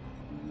join up.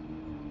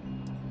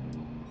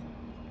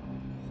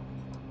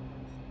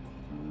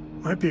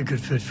 Might be a good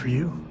fit for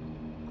you.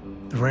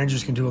 The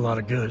Rangers can do a lot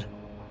of good.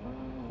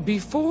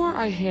 Before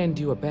I hand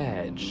you a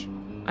badge,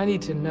 I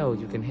need to know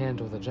you can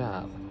handle the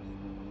job.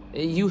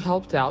 You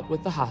helped out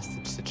with the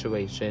hostage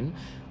situation,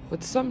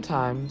 but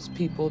sometimes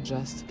people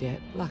just get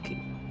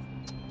lucky.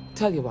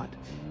 Tell you what,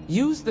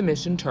 use the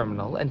mission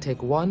terminal and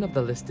take one of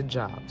the listed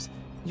jobs.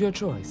 Your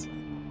choice.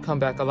 Come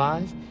back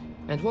alive,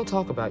 and we'll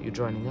talk about you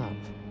joining up.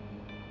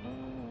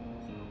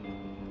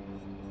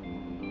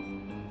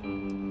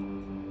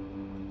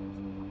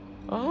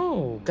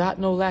 Oh, got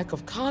no lack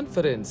of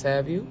confidence,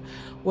 have you?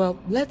 Well,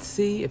 let's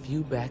see if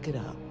you back it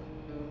up.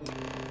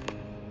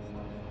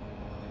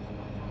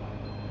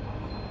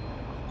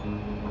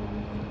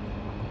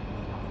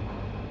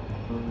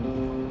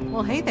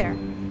 Well, hey there.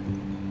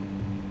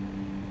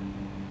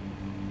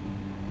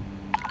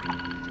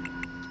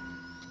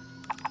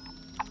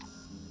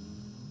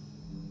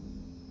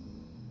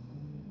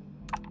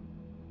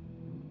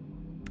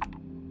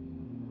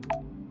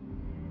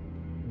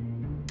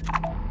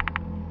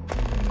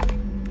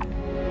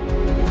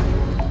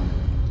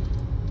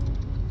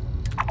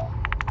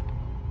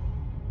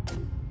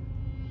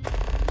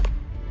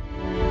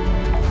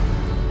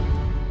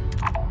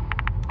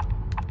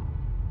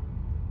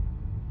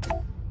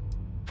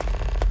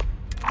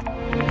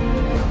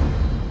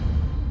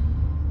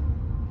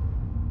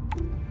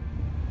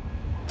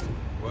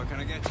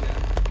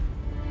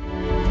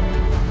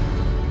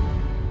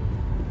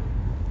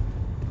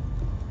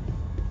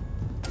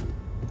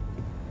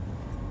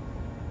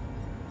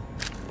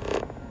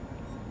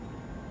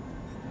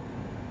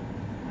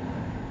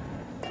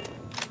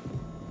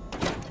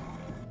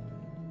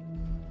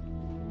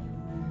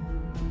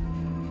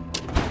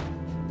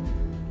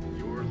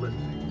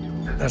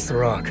 That's the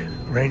Rock,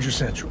 Ranger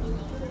Central.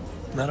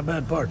 Not a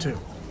bad bar, too.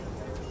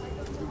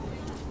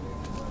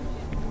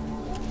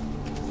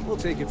 We'll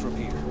take it from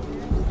here.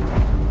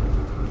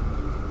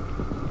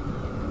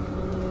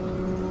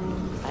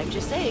 I'm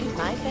just saying,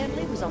 my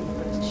family was on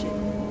the first ship.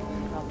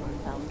 Proper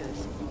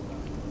founders.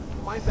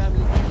 My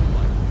family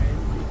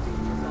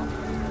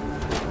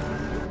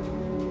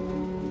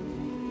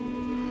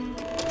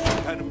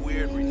And we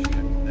weird reaching out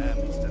to them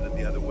instead of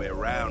the other way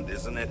around,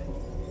 isn't it?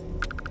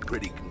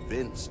 Pretty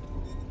convinced.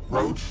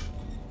 Roach?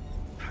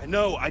 I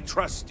know, I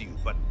trust you,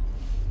 but...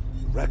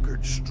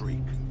 record streak.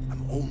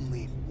 I'm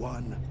only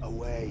one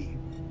away.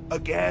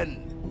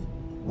 Again.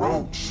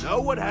 Roach!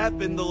 Know what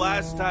happened the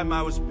last time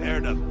I was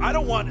paired up? I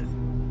don't want it.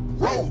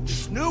 Roach!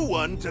 This new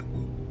one to...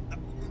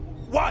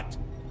 What?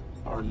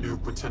 Our new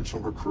potential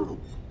recruit.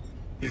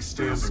 He's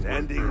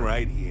standing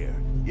right here.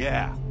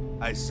 Yeah,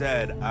 I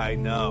said I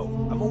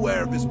know. I'm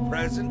aware of his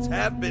presence,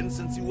 have been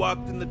since he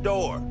walked in the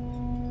door.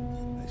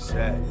 I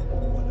said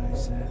what I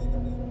said.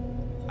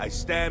 I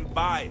stand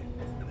by it.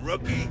 And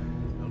rookie,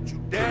 don't you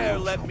dare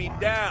let me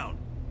down.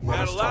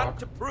 Got a lot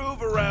to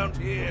prove around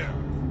here.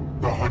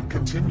 The hunt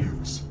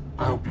continues.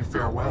 I hope you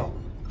fare well.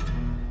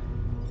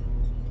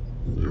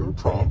 You're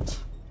prompt.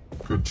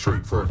 Good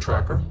trait for a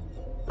tracker.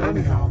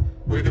 Anyhow,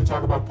 we can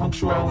talk about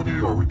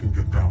punctuality or we can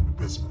get down to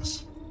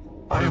business.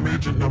 I am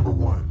Agent Number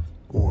 1,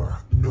 or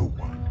No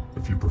One,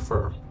 if you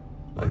prefer.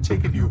 I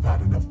take it you have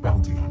had enough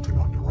bounty hunting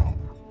on your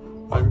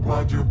own. I'm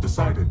glad you have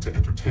decided to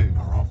entertain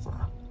our offer.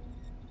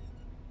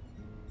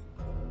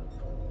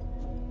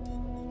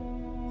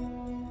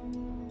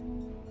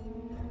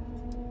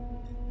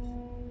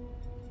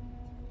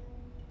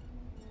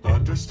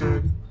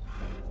 Understood.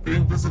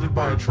 Being visited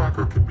by a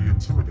tracker can be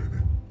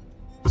intimidating.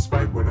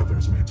 Despite what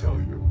others may tell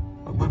you,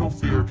 a little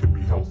fear can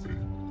be healthy.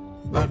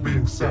 That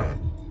being said,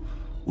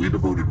 we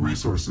devoted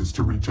resources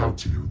to reach out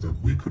to you that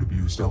we could have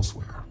used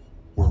elsewhere.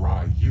 Were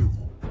I you,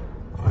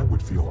 I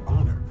would feel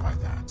honored by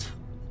that.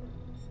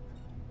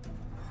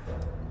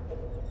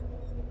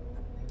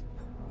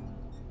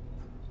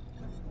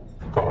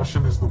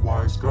 Caution is the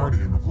wise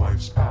guardian of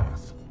life's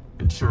path,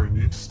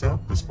 ensuring each step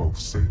is both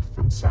safe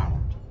and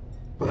sound.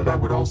 But I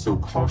would also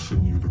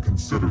caution you to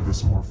consider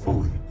this more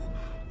fully,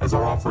 as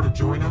our offer to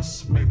join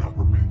us may not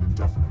remain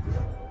indefinitely.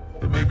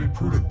 It may be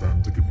prudent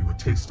then to give you a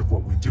taste of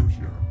what we do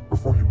here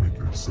before you make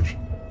your decision.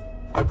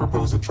 I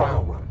propose a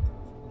trial run,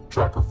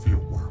 tracker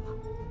field work.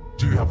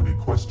 Do you have any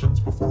questions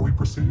before we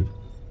proceed?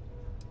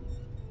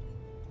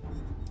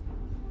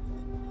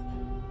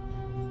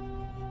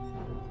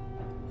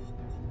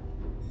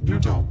 You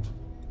don't,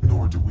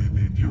 nor do we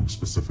need you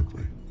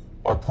specifically.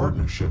 Our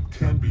partnership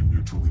can be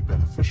mutually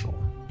beneficial.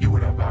 You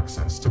would have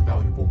access to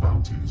valuable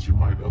bounties you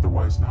might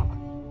otherwise not.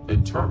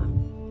 In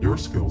turn, your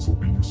skills will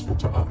be useful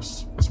to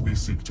us as we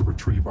seek to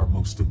retrieve our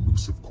most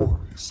elusive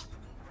quarries.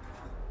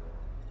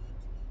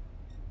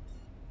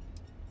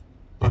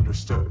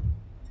 Understood.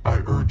 I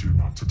urge you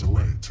not to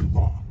delay too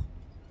long.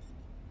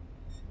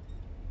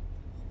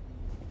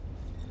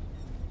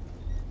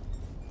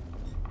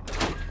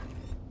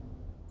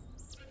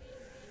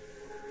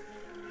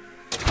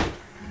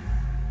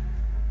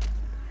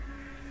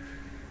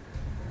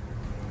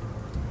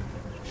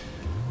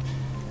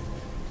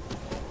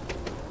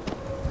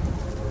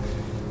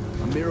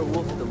 Mirror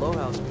wolf at the low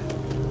house.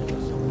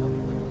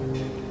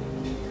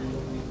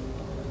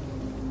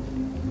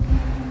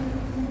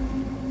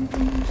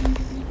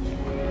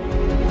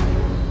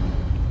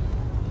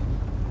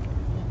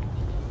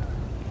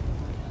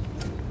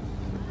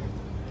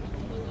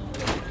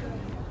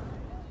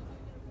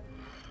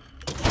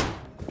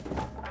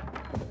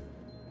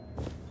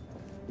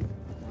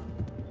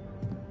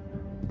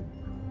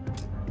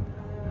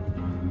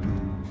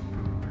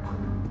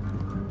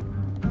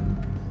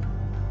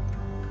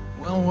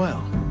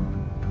 Well.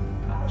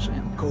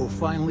 Sam Cole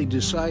finally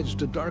decides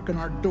to darken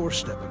our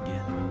doorstep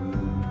again.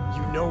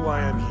 You know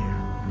why I'm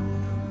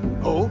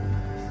here. Oh?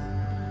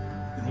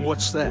 And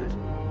what's that?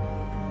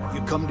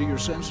 You come to your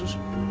senses?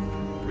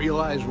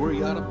 Realize where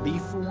you ought to be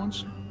for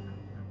once?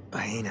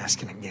 I ain't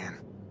asking again.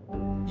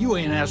 You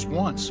ain't asked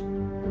once.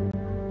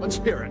 Let's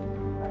hear it.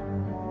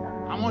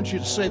 I want you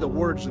to say the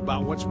words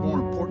about what's more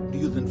important to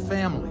you than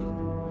family.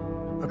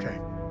 Okay,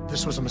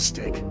 this was a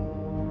mistake.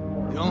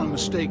 The only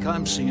mistake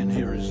I'm seeing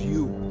here is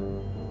you.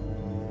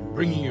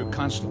 Bringing your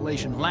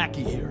Constellation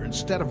lackey here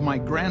instead of my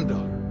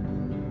granddaughter.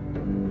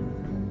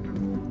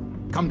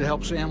 Come to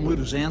help Sam loot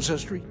his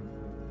ancestry?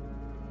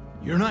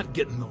 You're not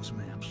getting those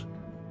maps.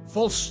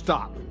 Full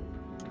stop.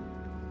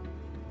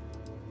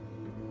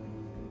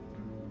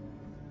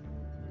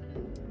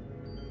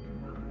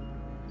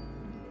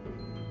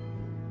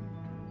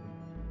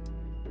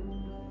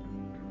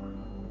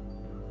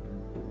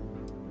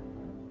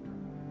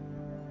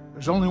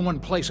 There's only one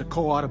place a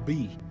Co ought to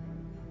be.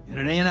 And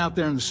it ain't out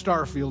there in the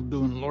Starfield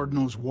doing Lord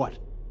knows what.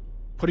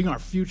 Putting our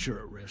future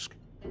at risk.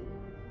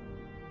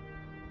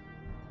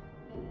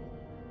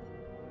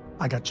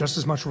 I got just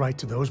as much right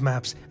to those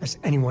maps as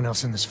anyone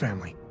else in this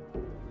family.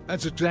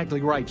 That's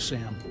exactly right,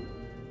 Sam.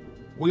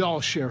 We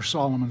all share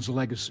Solomon's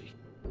legacy.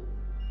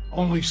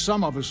 Only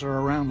some of us are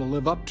around to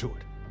live up to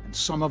it, and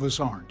some of us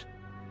aren't.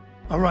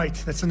 All right,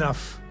 that's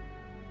enough.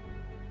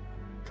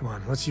 Come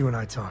on, let's you and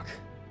I talk.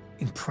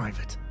 In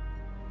private.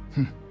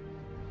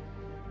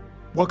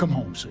 Welcome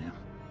home, Sam.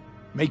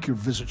 Make your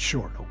visit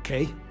short,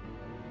 okay?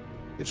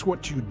 It's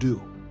what you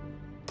do.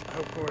 I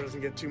hope Cora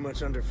doesn't get too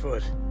much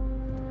underfoot.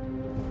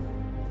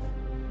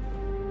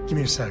 Give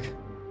me a sec.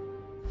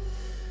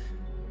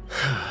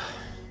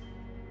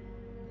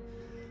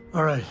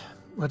 All right,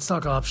 let's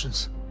talk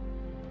options.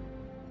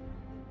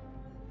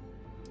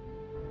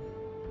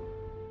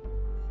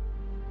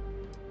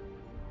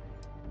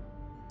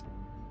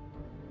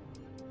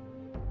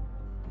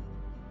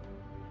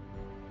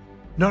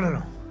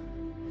 No.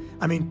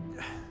 I mean,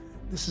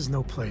 this is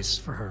no place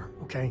for her,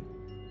 okay?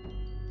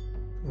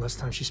 The less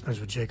time she spends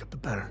with Jacob, the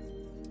better.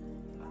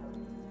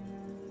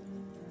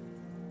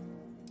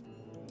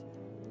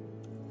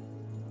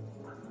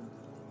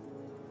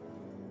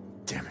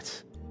 Damn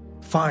it.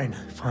 Fine.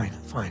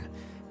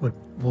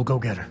 We'll go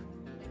get her.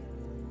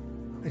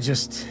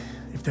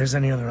 If there's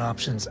any other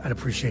options, I'd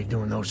appreciate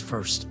doing those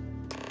first.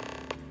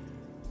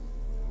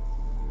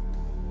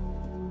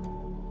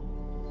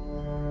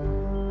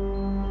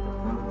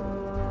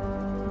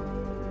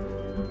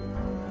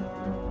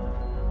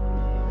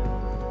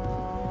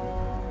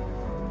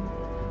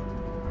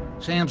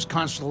 Sam's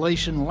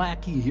constellation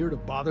lackey here to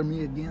bother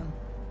me again?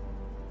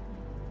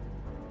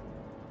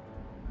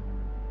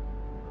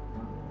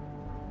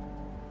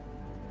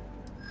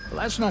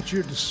 Well, that's not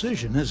your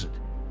decision, is it?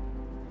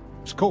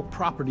 It's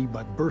co-property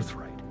by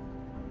birthright.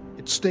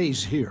 It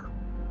stays here.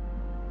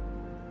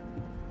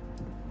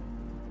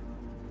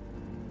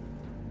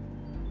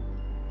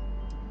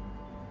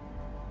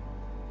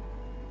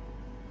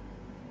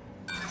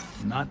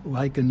 Not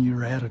liking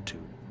your attitude.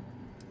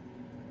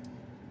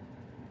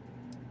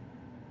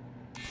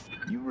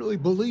 You really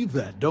believe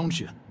that, don't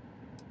you?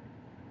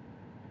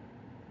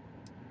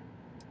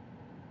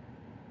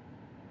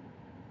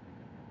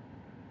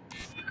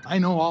 I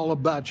know all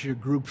about your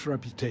group's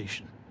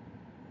reputation.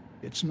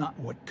 It's not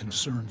what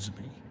concerns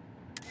me.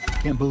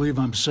 Can't believe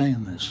I'm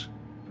saying this.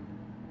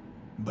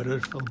 But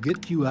if it'll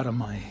get you out of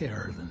my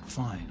hair, then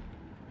fine.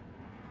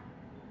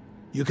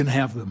 You can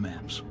have the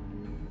maps.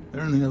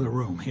 They're in the other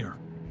room, here.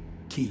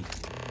 Key.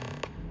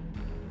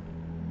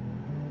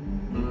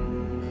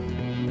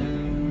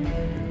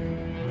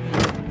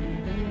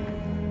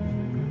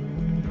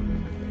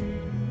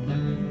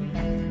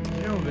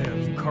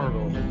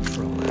 Cargo holds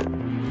for all that.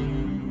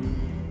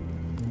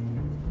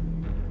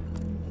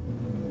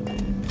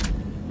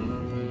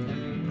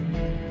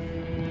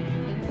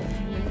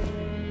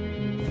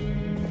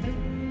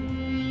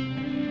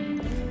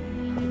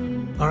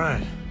 All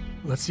right,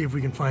 let's see if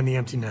we can find the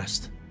empty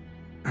nest.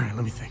 All right,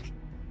 let me think.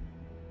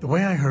 The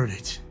way I heard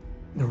it,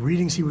 the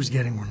readings he was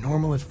getting were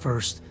normal at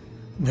first,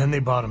 then they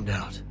bottomed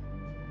out.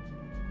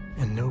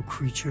 And no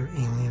creature,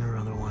 alien or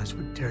otherwise,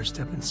 would dare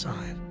step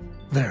inside.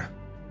 There.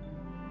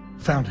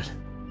 Found it.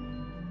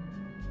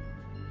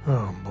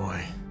 Oh,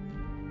 boy.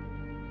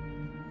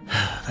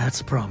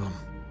 That's a problem.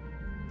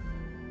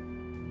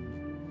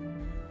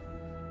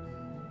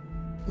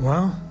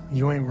 Well,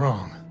 you ain't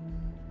wrong.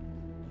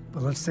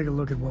 But let's take a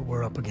look at what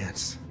we're up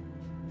against.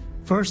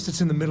 First, it's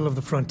in the middle of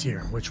the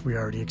frontier, which we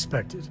already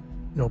expected.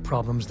 No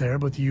problems there,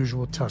 but the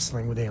usual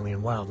tussling with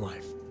alien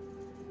wildlife.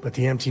 But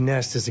the empty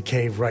nest is a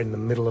cave right in the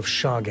middle of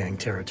Shaw Gang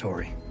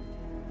territory.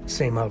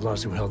 Same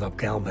outlaws who held up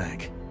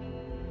Galbank.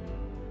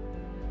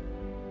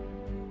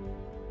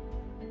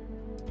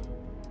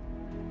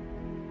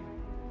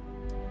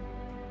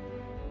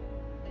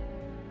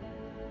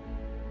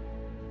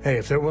 Hey,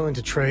 if they're willing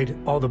to trade,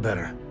 all the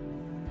better.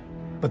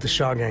 But the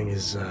Shaw Gang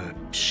is,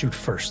 shoot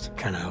first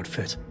kind of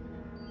outfit.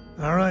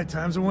 All right,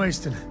 time's a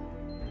wasted.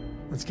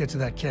 Let's get to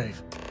that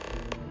cave.